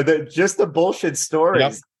just the bullshit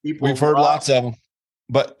stories. Yep. We've heard lots of them.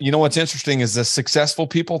 But you know what's interesting is the successful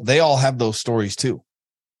people, they all have those stories too.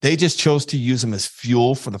 They just chose to use them as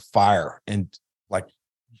fuel for the fire and like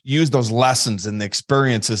use those lessons and the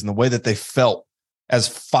experiences and the way that they felt as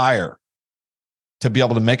fire to be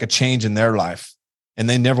able to make a change in their life. And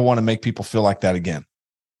they never want to make people feel like that again.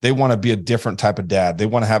 They want to be a different type of dad. They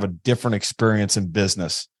want to have a different experience in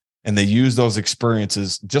business. And they use those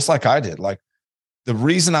experiences just like I did. Like the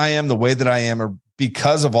reason I am the way that I am are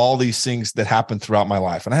because of all these things that happened throughout my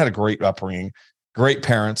life. And I had a great upbringing, great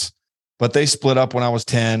parents, but they split up when I was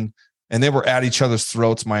 10 and they were at each other's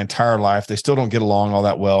throats my entire life. They still don't get along all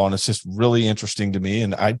that well. And it's just really interesting to me.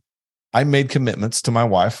 And I made commitments to my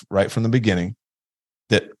wife right from the beginning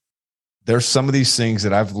that there's some of these things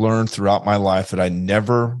that I've learned throughout my life that I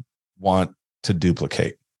never want to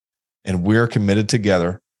duplicate. And we're committed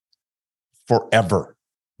together forever.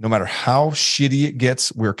 No matter how shitty it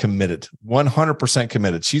gets, we're committed, 100%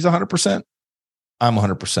 committed. She's 100%. I'm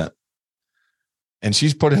 100%. And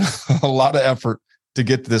she's put in a lot of effort to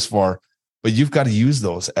get this far, but you've got to use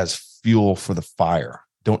those as fuel for the fire.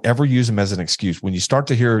 Don't ever use them as an excuse. When you start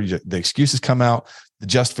to hear the excuses come out, the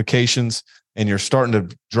justifications, and you're starting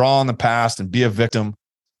to draw on the past and be a victim,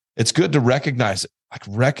 it's good to recognize it. Like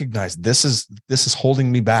recognize this is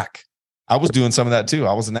holding me back. I was doing some of that too.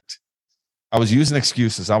 I was using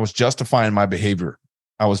excuses. I was justifying my behavior.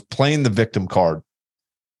 I was playing the victim card.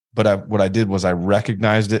 But what I did was I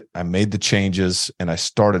recognized it. I made the changes and I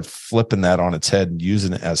started flipping that on its head and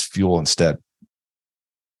using it as fuel instead.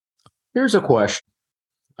 Here's a question.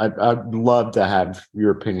 I'd love to have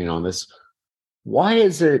your opinion on this. Why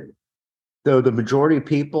is it, though, the majority of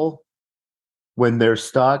people, when they're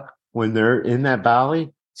stuck, when they're in that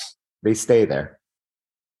valley, they stay there?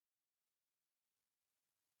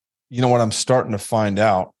 You know what I'm starting to find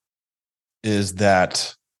out is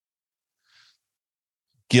that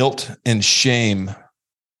guilt and shame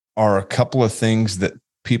are a couple of things that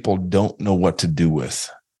people don't know what to do with.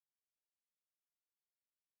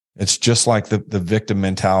 It's just like the victim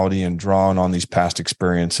mentality and drawing on these past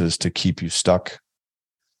experiences to keep you stuck.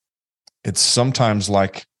 It's sometimes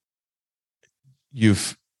like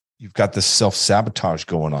you've got this self-sabotage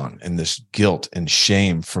going on and this guilt and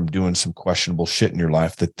shame from doing some questionable shit in your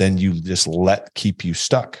life that then you just let keep you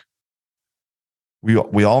stuck. We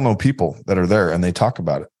all know people that are there and they talk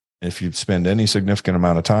about it. If you spend any significant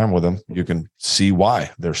amount of time with them, you can see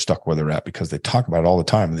why they're stuck where they're at, because they talk about it all the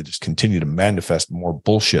time and they just continue to manifest more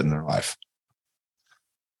bullshit in their life.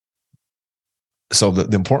 So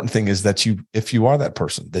the important thing is that if you are that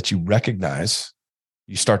person, that you recognize,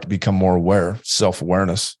 you start to become more aware,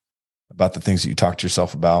 self-awareness about the things that you talk to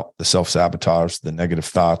yourself about, the self-sabotage, the negative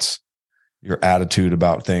thoughts, your attitude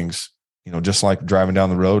about things, just like driving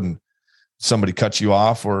down the road and somebody cuts you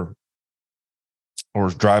off or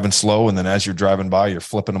driving slow. And then as you're driving by, you're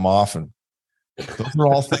flipping them off. And those are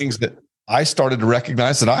all things that I started to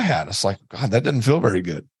recognize that I had. It's like, God, that didn't feel very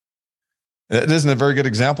good. It isn't a very good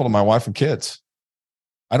example to my wife and kids.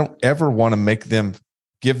 I don't ever want to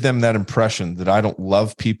give them that impression that I don't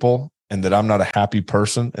love people and that I'm not a happy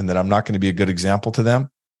person and that I'm not going to be a good example to them.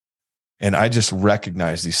 And I just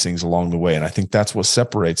recognize these things along the way. And I think that's what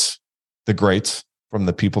separates the greats from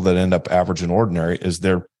the people that end up average and ordinary is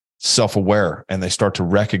they're self-aware and they start to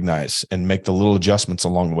recognize and make the little adjustments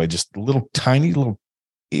along the way, just little tiny, little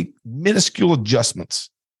minuscule adjustments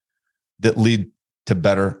that lead to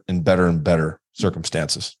better and better and better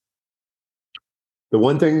circumstances. The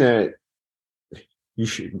one thing that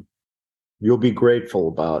you'll be grateful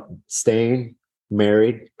about staying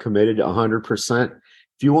married, committed 100%.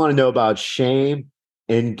 If you want to know about shame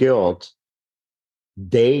and guilt,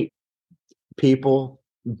 date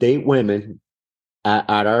women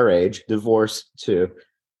at our age, divorce too.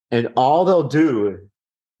 And all they'll do,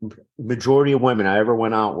 majority of women I ever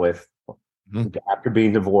went out with after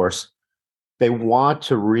being divorced, they want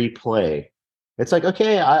to replay. It's like,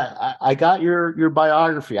 okay, I got your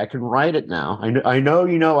biography. I can write it now. I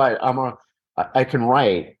know, I can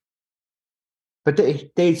write, but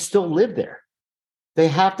they still live there. They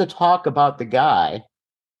have to talk about the guy.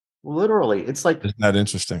 Literally, it's like, isn't that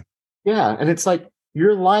interesting? Yeah, and it's like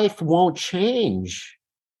your life won't change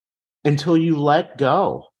until you let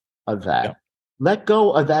go of that. Yeah. Let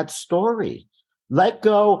go of that story. Let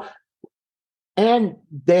go, and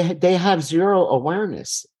they have zero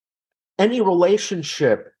awareness. Any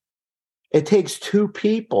relationship, it takes two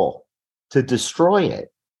people to destroy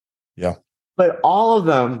it. Yeah. But all of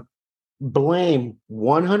them blame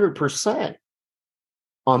 100%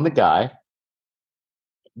 on the guy.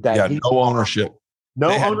 No ownership.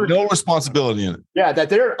 No ownership. No responsibility in it. Yeah, that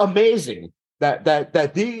they're amazing.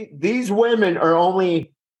 That these women are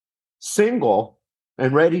only single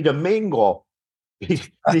and ready to mingle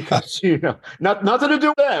because, nothing to do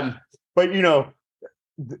with them, but,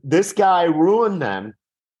 this guy ruined them.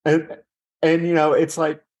 And it's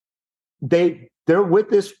like they're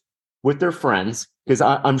with their friends, because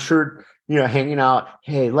I'm sure, hanging out.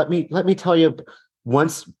 Hey, let me tell you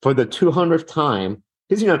once for the 200th time,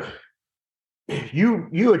 because,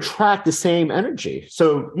 you attract the same energy.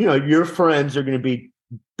 So, your friends are going to be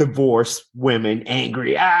divorced women,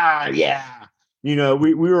 angry. Yeah. We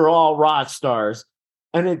were all rock stars.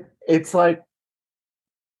 And it's like,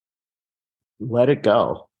 let it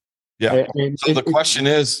go. Yeah. So the question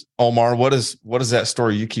is, Omar, what is that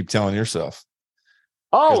story you keep telling yourself?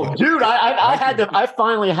 Oh, dude, I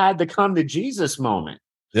finally had to come to Jesus moment.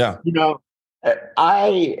 Yeah.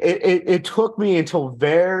 It took me until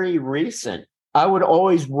very recent. I would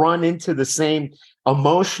always run into the same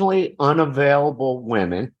emotionally unavailable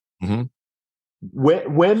women, mm-hmm.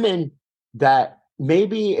 Women that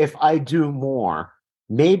maybe if I do more,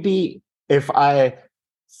 maybe if I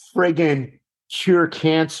friggin' cure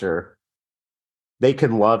cancer, they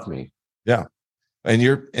can love me. Yeah. And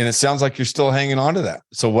it sounds like you're still hanging on to that.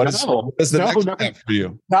 So what is the next step for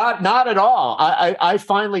you? Not at all. I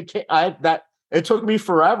finally it took me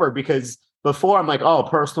forever, because before I'm like, oh,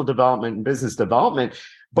 personal development and business development,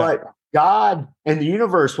 but God and the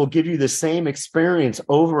universe will give you the same experience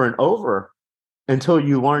over and over until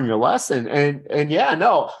you learn your lesson. And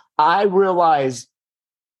I realized,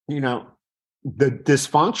 the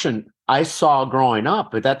dysfunction I saw growing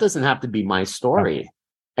up, but that doesn't have to be my story.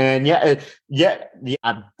 And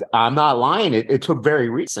I'm not lying. It took very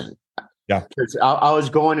recent. Yeah. Because I was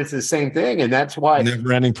going into the same thing. And that's why.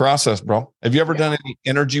 Never-ending process, bro. Have you ever done any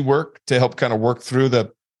energy work to help kind of work through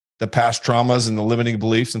the past traumas and the limiting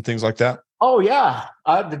beliefs and things like that? Oh, yeah.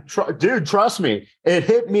 Dude, trust me. It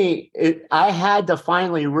hit me. I had to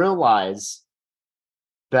finally realize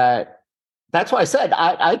that. That's why I said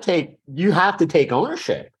you have to take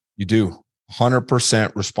ownership. You do.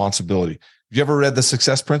 100% responsibility. Have you ever read The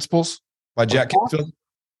Success Principles by Jack Canfield?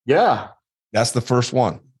 Yeah. That's the first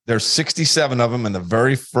one. There's 67 of them. And the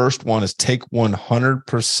very first one is take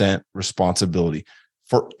 100% responsibility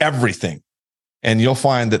for everything. And you'll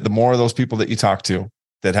find that the more of those people that you talk to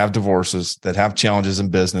that have divorces, that have challenges in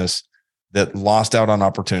business, that lost out on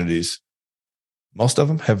opportunities, most of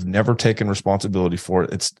them have never taken responsibility for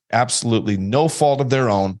it. It's absolutely no fault of their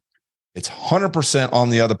own. It's 100% on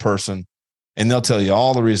the other person. And they'll tell you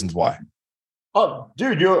all the reasons why. Oh,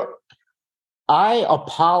 dude, I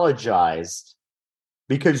apologized,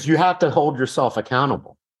 because you have to hold yourself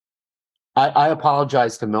accountable. I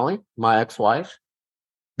apologized to Millie, my ex-wife,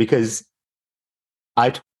 because I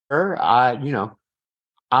told her,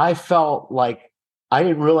 I felt like I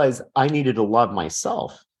didn't realize I needed to love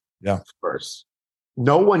myself first.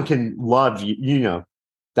 No one can love you,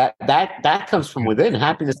 that comes from within.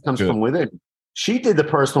 Happiness comes from within. She did the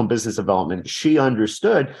personal business development. She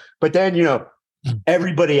understood, but then,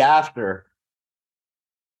 everybody after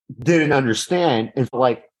didn't understand and felt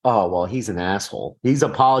like, oh, well, he's an asshole. He's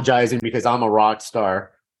apologizing because I'm a rock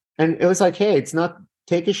star. And it was like, hey, it's not,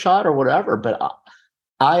 take a shot or whatever, but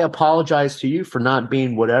I apologize to you for not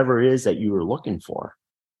being whatever it is that you were looking for.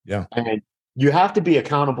 Yeah. And you have to be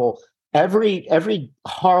accountable. Every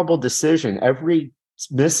horrible decision, every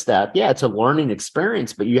misstep, it's a learning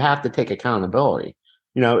experience, but you have to take accountability.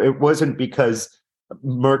 It wasn't because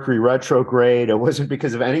Mercury retrograde. It wasn't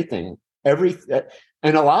because of anything.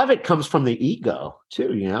 And a lot of it comes from the ego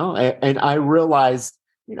too, and I realized,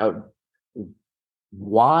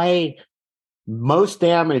 why most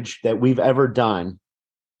damage that we've ever done.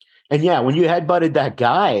 And when you headbutted that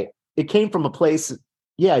guy, it came from a place.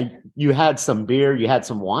 Yeah, you had some beer, you had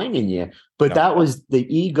some wine in you, but that was the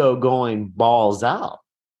ego going balls out.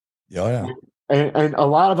 Yeah. And a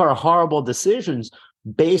lot of our horrible decisions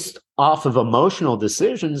based off of emotional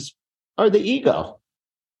decisions are the ego.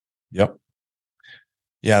 Yep.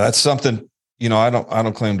 Yeah, that's something, I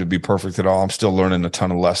don't claim to be perfect at all. I'm still learning a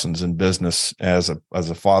ton of lessons in business as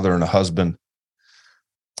a father and a husband.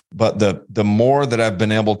 But the more that I've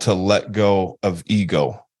been able to let go of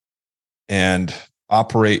ego and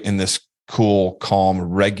operate in this cool, calm,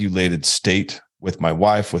 regulated state with my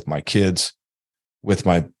wife, with my kids, with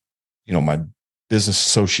my business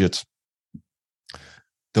associates,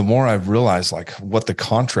 the more I've realized like what the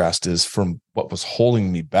contrast is from what was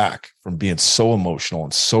holding me back from being so emotional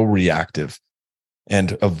and so reactive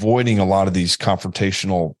and avoiding a lot of these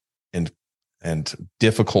confrontational and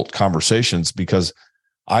difficult conversations, because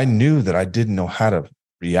I knew that I didn't know how to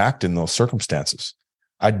react in those circumstances.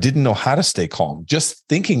 I didn't know how to stay calm. Just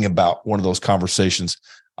thinking about one of those conversations,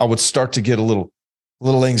 I would start to get a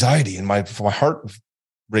little anxiety and my heart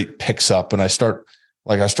rate picks up, and I start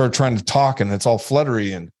trying to talk, and it's all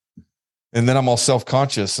fluttery, and then I'm all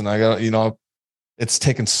self-conscious, and I got, it's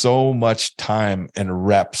taken so much time and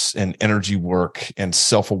reps and energy work and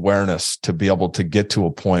self-awareness to be able to get to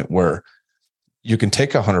a point where you can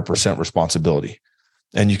take 100% responsibility,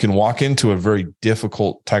 and you can walk into a very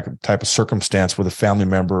difficult type of circumstance with a family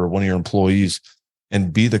member or one of your employees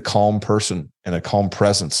and be the calm person and a calm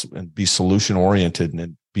presence and be solution oriented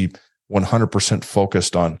and be 100%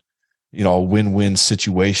 focused on, a win-win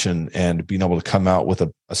situation and being able to come out with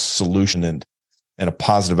a solution and a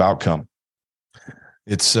positive outcome.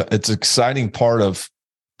 It's an exciting part of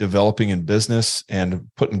developing in business and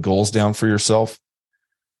putting goals down for yourself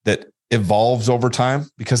that evolves over time,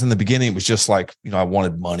 because in the beginning it was just like, I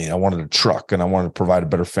wanted money, I wanted a truck, and I wanted to provide a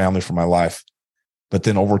better family for my life. But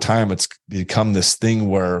then over time, it's become this thing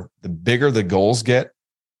where the bigger the goals get,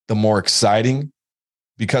 the more exciting,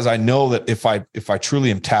 because I know that if I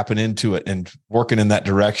truly am tapping into it and working in that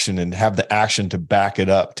direction and have the action to back it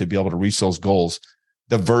up to be able to reach those goals,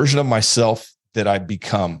 the version of myself that I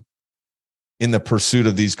become in the pursuit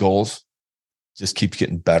of these goals just keeps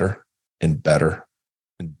getting better and better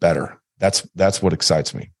and better. That's what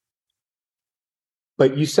excites me.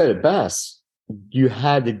 But you said it best. You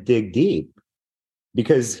had to dig deep,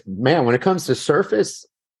 because, man, when it comes to surface,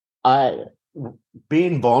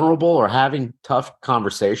 being vulnerable or having tough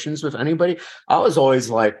conversations with anybody, I was always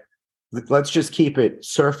like, let's just keep it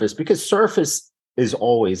surface, because surface is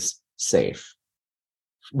always safe.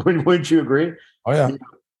 Wouldn't you agree? Oh, yeah.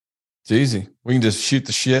 It's easy. We can just shoot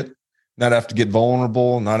the shit, not have to get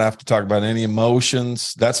vulnerable, not have to talk about any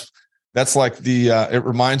emotions. That's like it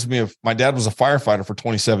reminds me of, my dad was a firefighter for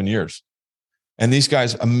 27 years. And these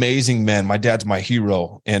guys, amazing men. My dad's my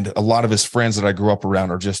hero. And a lot of his friends that I grew up around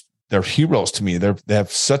they're heroes to me. They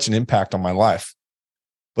have such an impact on my life.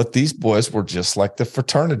 But these boys were just like the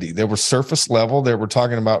fraternity. They were surface level. They were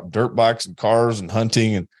talking about dirt bikes and cars and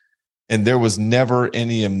hunting. And there was never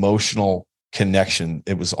any emotional connection.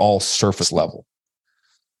 It was all surface level.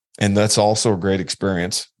 And that's also a great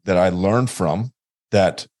experience that I learned from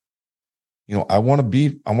that. I want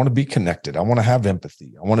to be connected. I want to have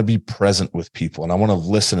empathy. I want to be present with people, and I want to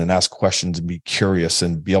listen and ask questions and be curious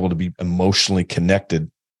and be able to be emotionally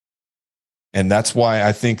connected. And that's why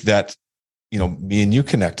I think that, me and you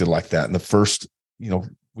connected like that. And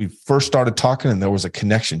we first started talking, and there was a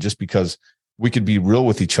connection just because we could be real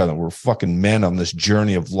with each other. We're fucking men on this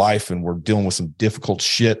journey of life, and we're dealing with some difficult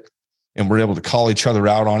shit, and we're able to call each other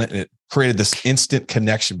out on it. And it created this instant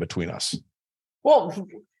connection between us. Well,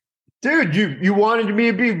 dude, you wanted me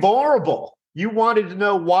to be vulnerable. You wanted to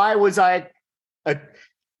know, why was I,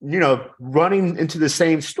 running into the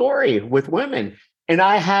same story with women, and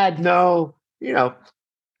I had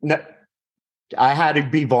I had to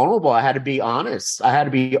be vulnerable. I had to be honest. I had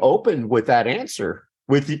to be open with that answer.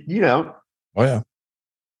 Oh yeah.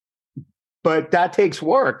 But that takes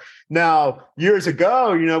work. Now, years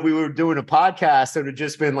ago, we were doing a podcast that had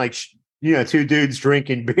just been like, two dudes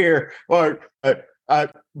drinking beer or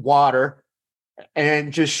water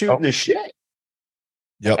and just shooting the shit.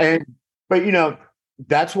 Yep. But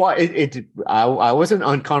that's why I wasn't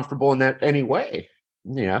uncomfortable in that any way.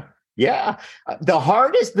 Yeah. The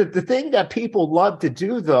hardest, the thing that people love to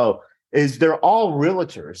do, though, is they're all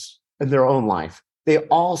realtors in their own life. They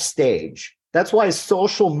all stage. That's why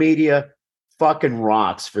social media fucking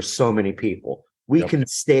rocks for so many people. We can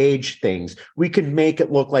stage things. We can make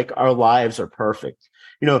it look like our lives are perfect.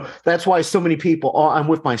 That's why so many people, I'm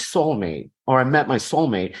with my soulmate, or I met my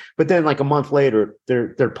soulmate. But then like a month later,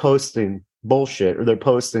 they're posting bullshit, or they're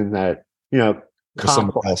posting that,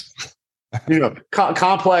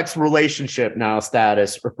 complex relationship now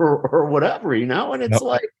status or whatever, and it's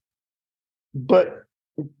like, but,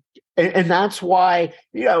 and that's why,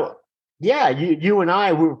 you and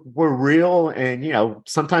I, we're real. And,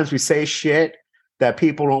 sometimes we say shit that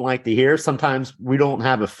people don't like to hear. Sometimes we don't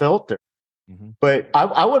have a filter. Mm-hmm. But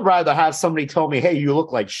I would rather have somebody tell me, hey, you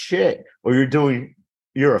look like shit, or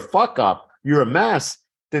you're a fuck up, you're a mess,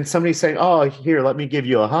 than somebody saying, oh, here, let me give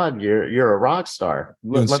you a hug. You're a rock star.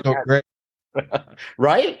 Great.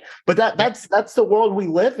 Right? But that's the world we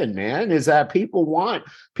live in, man, is that people want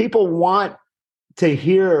to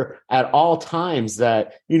hear at all times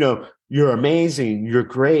that, you're amazing, you're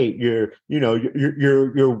great,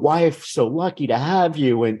 your wife so lucky to have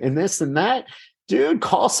you, and this and that. Dude,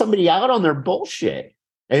 call somebody out on their bullshit.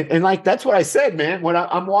 And like, that's what I said, man. When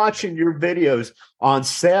I'm watching your videos on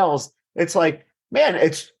sales, it's like, man,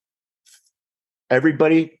 it's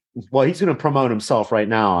everybody. Well, he's going to promote himself right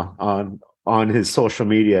now on his social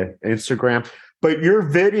media, Instagram. But your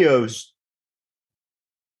videos,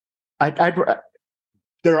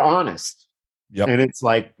 they're honest. Yep. And it's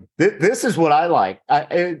like, this is what I like.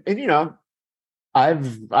 And you know,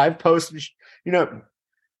 I've posted, you know,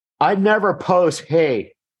 I never post,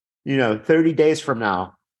 hey, you know, 30 days from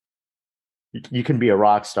now, you can be a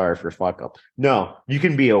rock star if you're fuck up. No, you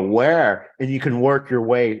can be aware and you can work your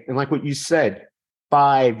way. And like what you said,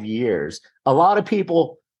 5 years. A lot of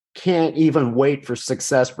people can't even wait for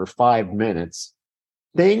success for 5 minutes.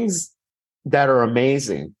 Things that are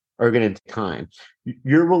amazing are going to take time.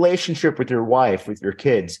 Your relationship with your wife, with your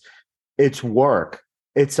kids, it's work.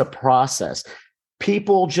 It's a process.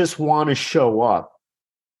 People just want to show up.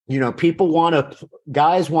 You know,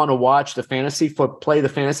 guys want to watch play the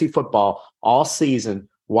fantasy football all season,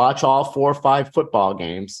 watch all 4 or 5 football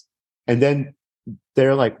games. And then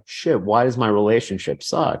they're like, shit, why does my relationship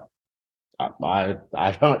suck? I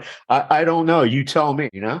don't know. You tell me,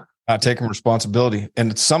 you know? Not taking responsibility.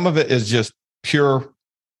 And some of it is just pure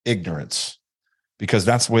ignorance, because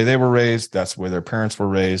that's the way they were raised. That's the way their parents were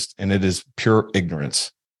raised. And it is pure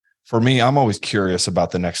ignorance. For me, I'm always curious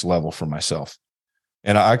about the next level for myself.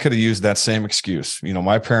 And I could have used that same excuse. You know,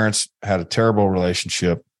 my parents had a terrible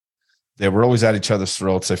relationship. They were always at each other's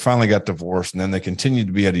throats. They finally got divorced, and then they continued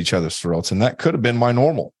to be at each other's throats. And that could have been my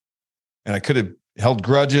normal. And I could have held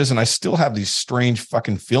grudges, and I still have these strange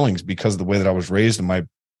fucking feelings because of the way that I was raised and the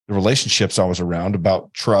relationships I was around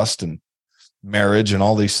about trust and marriage and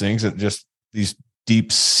all these things, that just these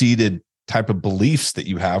deep-seated type of beliefs that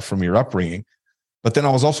you have from your upbringing. But then I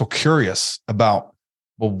was also curious about,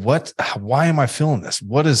 well, why am I feeling this?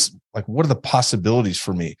 What are the possibilities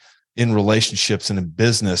for me in relationships and in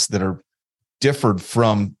business that are differed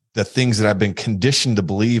from the things that I've been conditioned to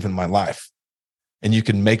believe in my life? And you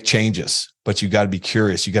can make changes, but you got to be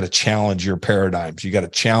curious. You got to challenge your paradigms. You got to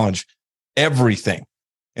challenge everything.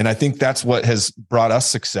 And I think that's what has brought us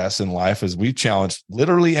success in life, is we've challenged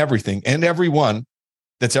literally everything and everyone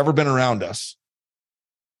that's ever been around us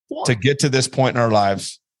to get to this point in our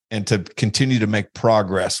lives and to continue to make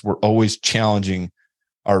progress. We're always challenging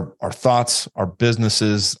our thoughts, our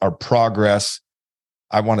businesses, our progress.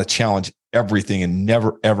 I want to challenge everything and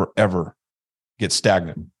never, ever, ever get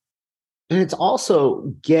stagnant. And it's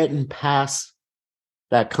also getting past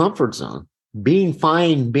that comfort zone, being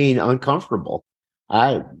fine, being uncomfortable.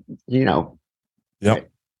 That's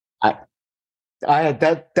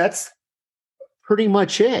pretty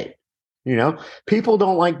much it. You know, people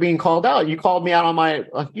don't like being called out. You called me out on my,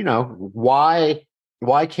 why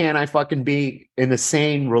can't I fucking be in the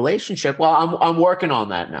same relationship? Well, I'm working on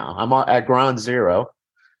that now. I'm at ground zero,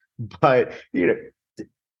 but you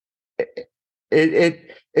know,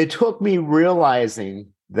 it took me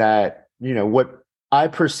realizing that, you know, what I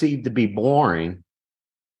perceive to be boring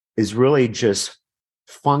is really just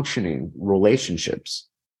functioning relationships.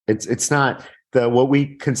 It's not what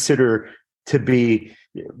we consider to be,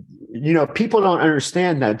 you know, people don't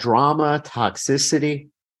understand that drama, toxicity,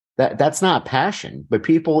 that's not passion, but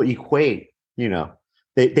people equate, you know,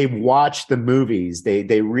 they watch the movies,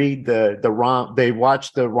 they read they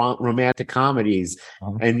watch the romantic comedies,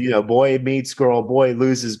 and, you know, boy meets girl, boy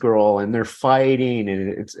loses girl, and they're fighting,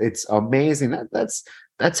 and it's amazing.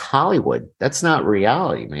 That's Hollywood. That's not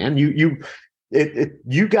reality, man.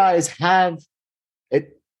 You guys have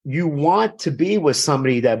it. You want to be with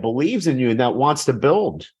somebody that believes in you and that wants to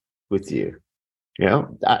build with you. You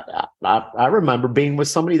know, I remember being with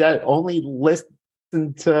somebody that only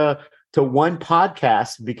listened to one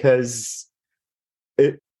podcast because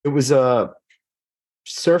it was a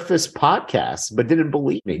surface podcast, but didn't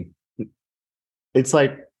believe me. It's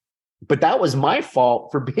like, but that was my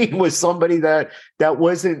fault for being with somebody that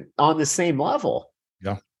wasn't on the same level.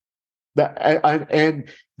 Yeah. And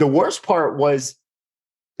the worst part was,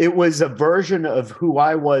 it was a version of who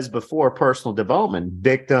I was before personal development: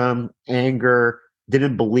 victim, anger,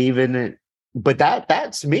 didn't believe in it. But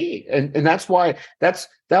that's me. And that's why that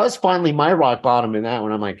was finally my rock bottom in that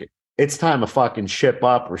one. I'm like, it's time to fucking ship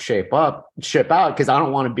out, because I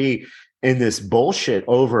don't want to be in this bullshit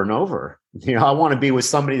over and over. You know, I want to be with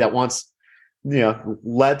somebody that wants, you know,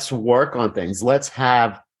 let's work on things. Let's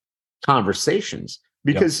have conversations,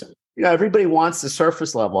 because you know, everybody wants the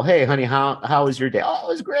surface level. Hey, honey, how was your day? Oh, it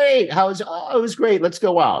was great. It was great. Let's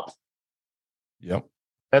go out. Yep.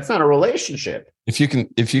 That's not a relationship. If you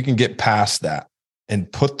can get past that and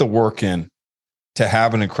put the work in to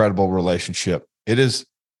have an incredible relationship, it is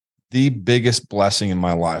the biggest blessing in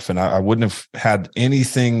my life. And I wouldn't have had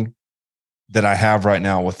anything that I have right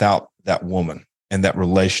now without that woman and that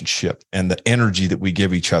relationship and the energy that we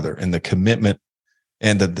give each other and the commitment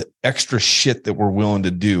and the extra shit that we're willing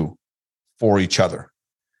to do for each other.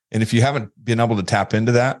 And if you haven't been able to tap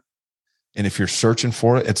into that, And if you're searching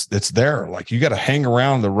for it, it's there. Like, you got to hang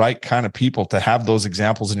around the right kind of people to have those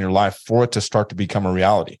examples in your life for it to start to become a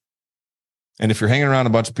reality. And if you're hanging around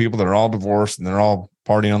a bunch of people that are all divorced and they're all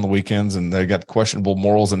partying on the weekends and they got questionable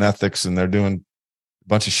morals and ethics and they're doing a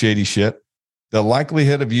bunch of shady shit, the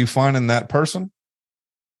likelihood of you finding that person,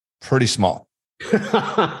 pretty small.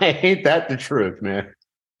 Ain't that the truth, man?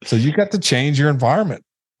 So you got to change your environment.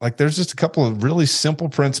 Like, there's just a couple of really simple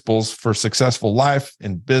principles for successful life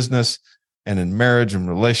in business and in marriage and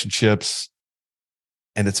relationships.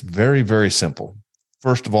 And it's very, very simple.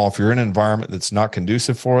 First of all, if you're in an environment that's not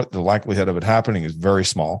conducive for it, the likelihood of it happening is very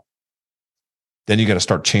small. Then you got to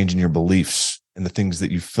start changing your beliefs and the things that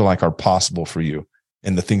you feel like are possible for you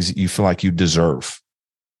and the things that you feel like you deserve.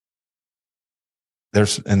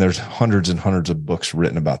 There's hundreds and hundreds of books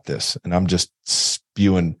written about this. And I'm just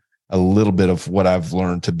spewing a little bit of what I've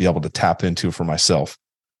learned to be able to tap into for myself.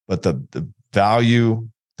 But the value,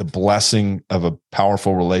 the blessing of a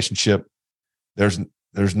powerful relationship, there's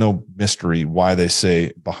no mystery why they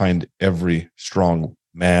say behind every strong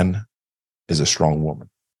man is a strong woman.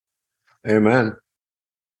 Amen.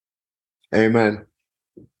 Amen.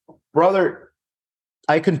 Brother,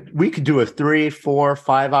 we could do a 3, 4,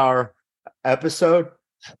 5 hour episode,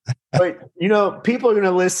 but people are going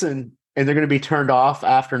to listen and they're going to be turned off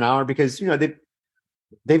after an hour because,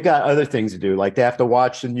 they've got other things to do. Like, they have to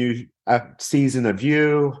watch the new season of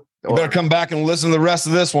You. You better come back and listen to the rest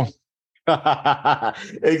of this one.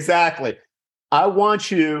 Exactly. I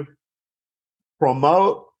want you to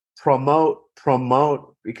promote,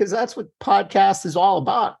 because that's what podcast is all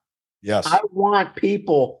about. Yes. I want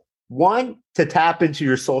people, one, to tap into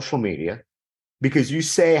your social media because you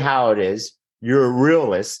say how it is. You're a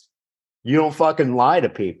realist. You don't fucking lie to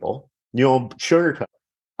people. You don't sugarcoat.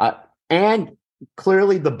 And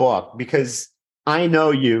clearly the book, because I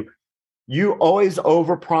know you always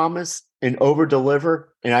overpromise and overdeliver.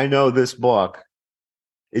 And I know this book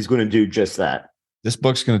is going to do just that. This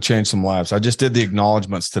book's going to change some lives. I just did the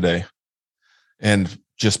acknowledgments today and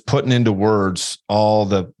just putting into words all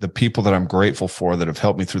the people that I'm grateful for that have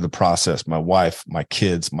helped me through the process. My wife, my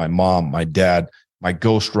kids, my mom, my dad, my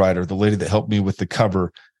ghostwriter, the lady that helped me with the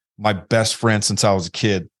cover, my best friend since I was a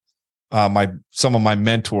kid, some of my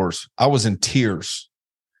mentors. I was in tears.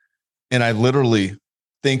 And I literally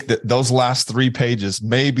think that those last 3 pages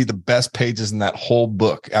may be the best pages in that whole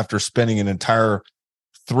book after spending an entire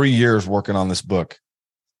 3 years working on this book.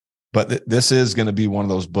 But this is going to be one of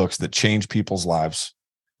those books that change people's lives.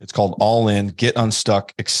 It's called All In, Get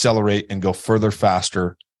Unstuck, Accelerate, and Go Further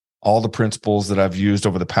Faster. All the principles that I've used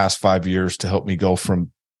over the past 5 years to help me go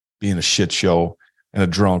from being a shit show and a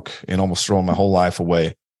drunk and almost throwing my whole life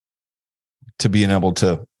away to being able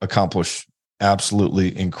to accomplish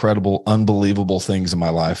absolutely incredible, unbelievable things in my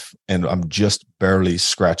life. And I'm just barely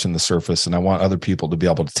scratching the surface. And I want other people to be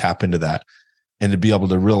able to tap into that and to be able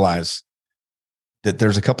to realize that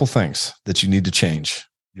there's a couple things that you need to change: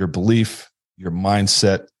 your belief, your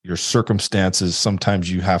mindset, your circumstances.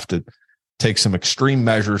 Sometimes you have to take some extreme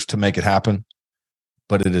measures to make it happen,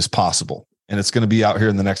 but it is possible. And it's going to be out here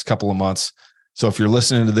in the next couple of months. So if you're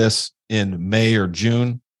listening to this in May or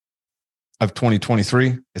June of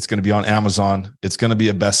 2023, it's going to be on Amazon. It's going to be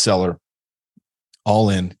a bestseller. All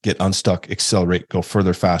In, Get Unstuck, Accelerate, Go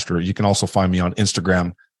Further Faster. You can also find me on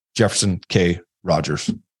Instagram, Jefferson K. Rogers.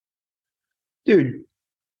 Dude,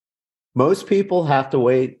 most people have to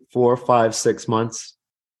wait 4, 5, 6 months.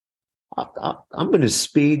 I'm going to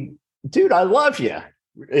speed. Dude, I love you.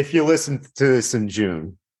 If you listen to this in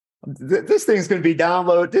June, this thing's going to be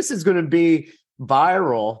downloaded. This is going to be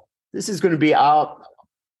viral. This is going to be out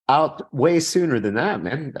way sooner than that,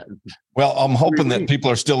 man. Well, I'm hoping that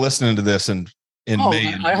people are still listening to this in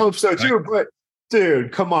May. I hope so too. But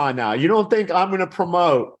dude, come on now. You don't think I'm going to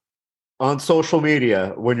promote on social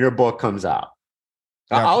media when your book comes out?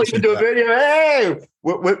 Yeah, I'll even do a video. Hey,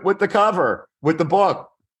 with the cover, with the book.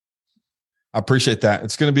 I appreciate that.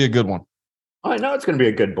 It's going to be a good one. I know it's going to be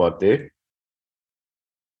a good book, dude.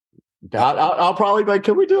 I'll probably be like,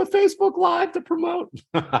 can we do a Facebook Live to promote?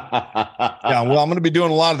 Yeah, well, I'm going to be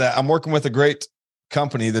doing a lot of that. I'm working with a great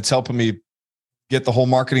company that's helping me get the whole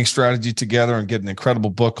marketing strategy together and get an incredible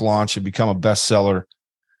book launch and become a bestseller.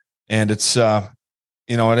 And it's, it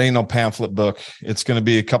ain't no pamphlet book. It's going to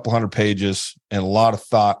be a couple hundred pages and a lot of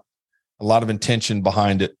thought, a lot of intention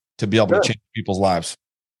behind it to be able to change people's lives.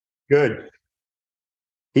 Good.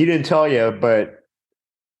 He didn't tell you, but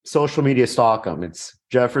social media stalk him. It's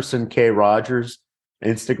Jefferson K. Rogers,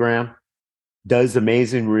 Instagram, does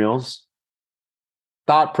amazing reels,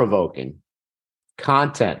 thought-provoking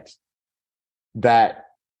content that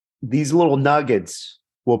these little nuggets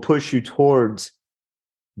will push you towards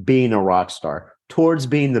being a rock star, towards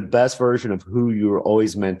being the best version of who you were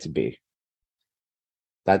always meant to be.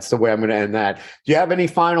 That's the way I'm going to end that. Do you have any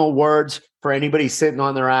final words for anybody sitting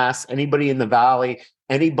on their ass, anybody in the valley,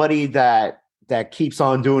 anybody that keeps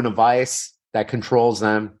on doing a vice that controls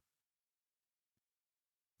them?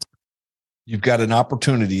 You've got an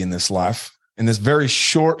opportunity in this life, in this very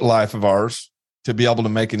short life of ours, to be able to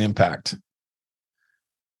make an impact.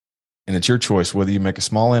 And it's your choice whether you make a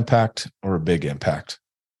small impact or a big impact.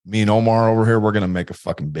 Me and Omar over here, we're going to make a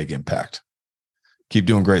fucking big impact. Keep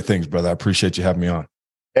doing great things, brother. I appreciate you having me on.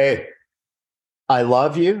 Hey, I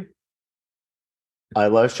love you. I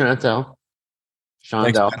love Chantel.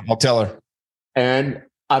 Thanks, man. I'll tell her. And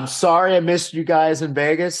I'm sorry I missed you guys in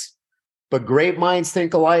Vegas, but great minds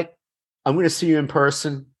think alike. I'm going to see you in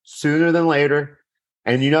person sooner than later.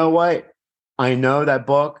 And you know what? I know that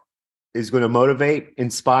book is going to motivate,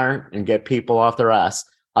 inspire, and get people off their ass.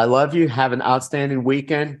 I love you. Have an outstanding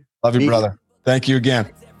weekend. Love you, brother. Thank you again.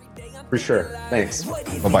 For sure. Thanks.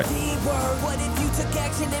 Bye-bye. What if you took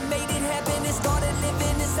action and made it happen and started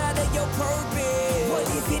living inside of your purpose? What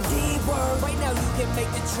if it did work? Right now you can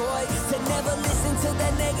make the choice to never listen to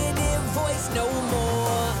that negative voice no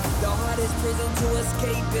more. The hardest prison to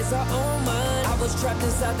escape is our own mind. I was trapped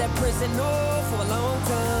inside that prison for a long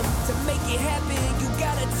time. To make it happen, you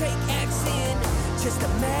gotta take action. Just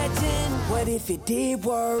imagine, what if it did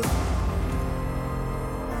work?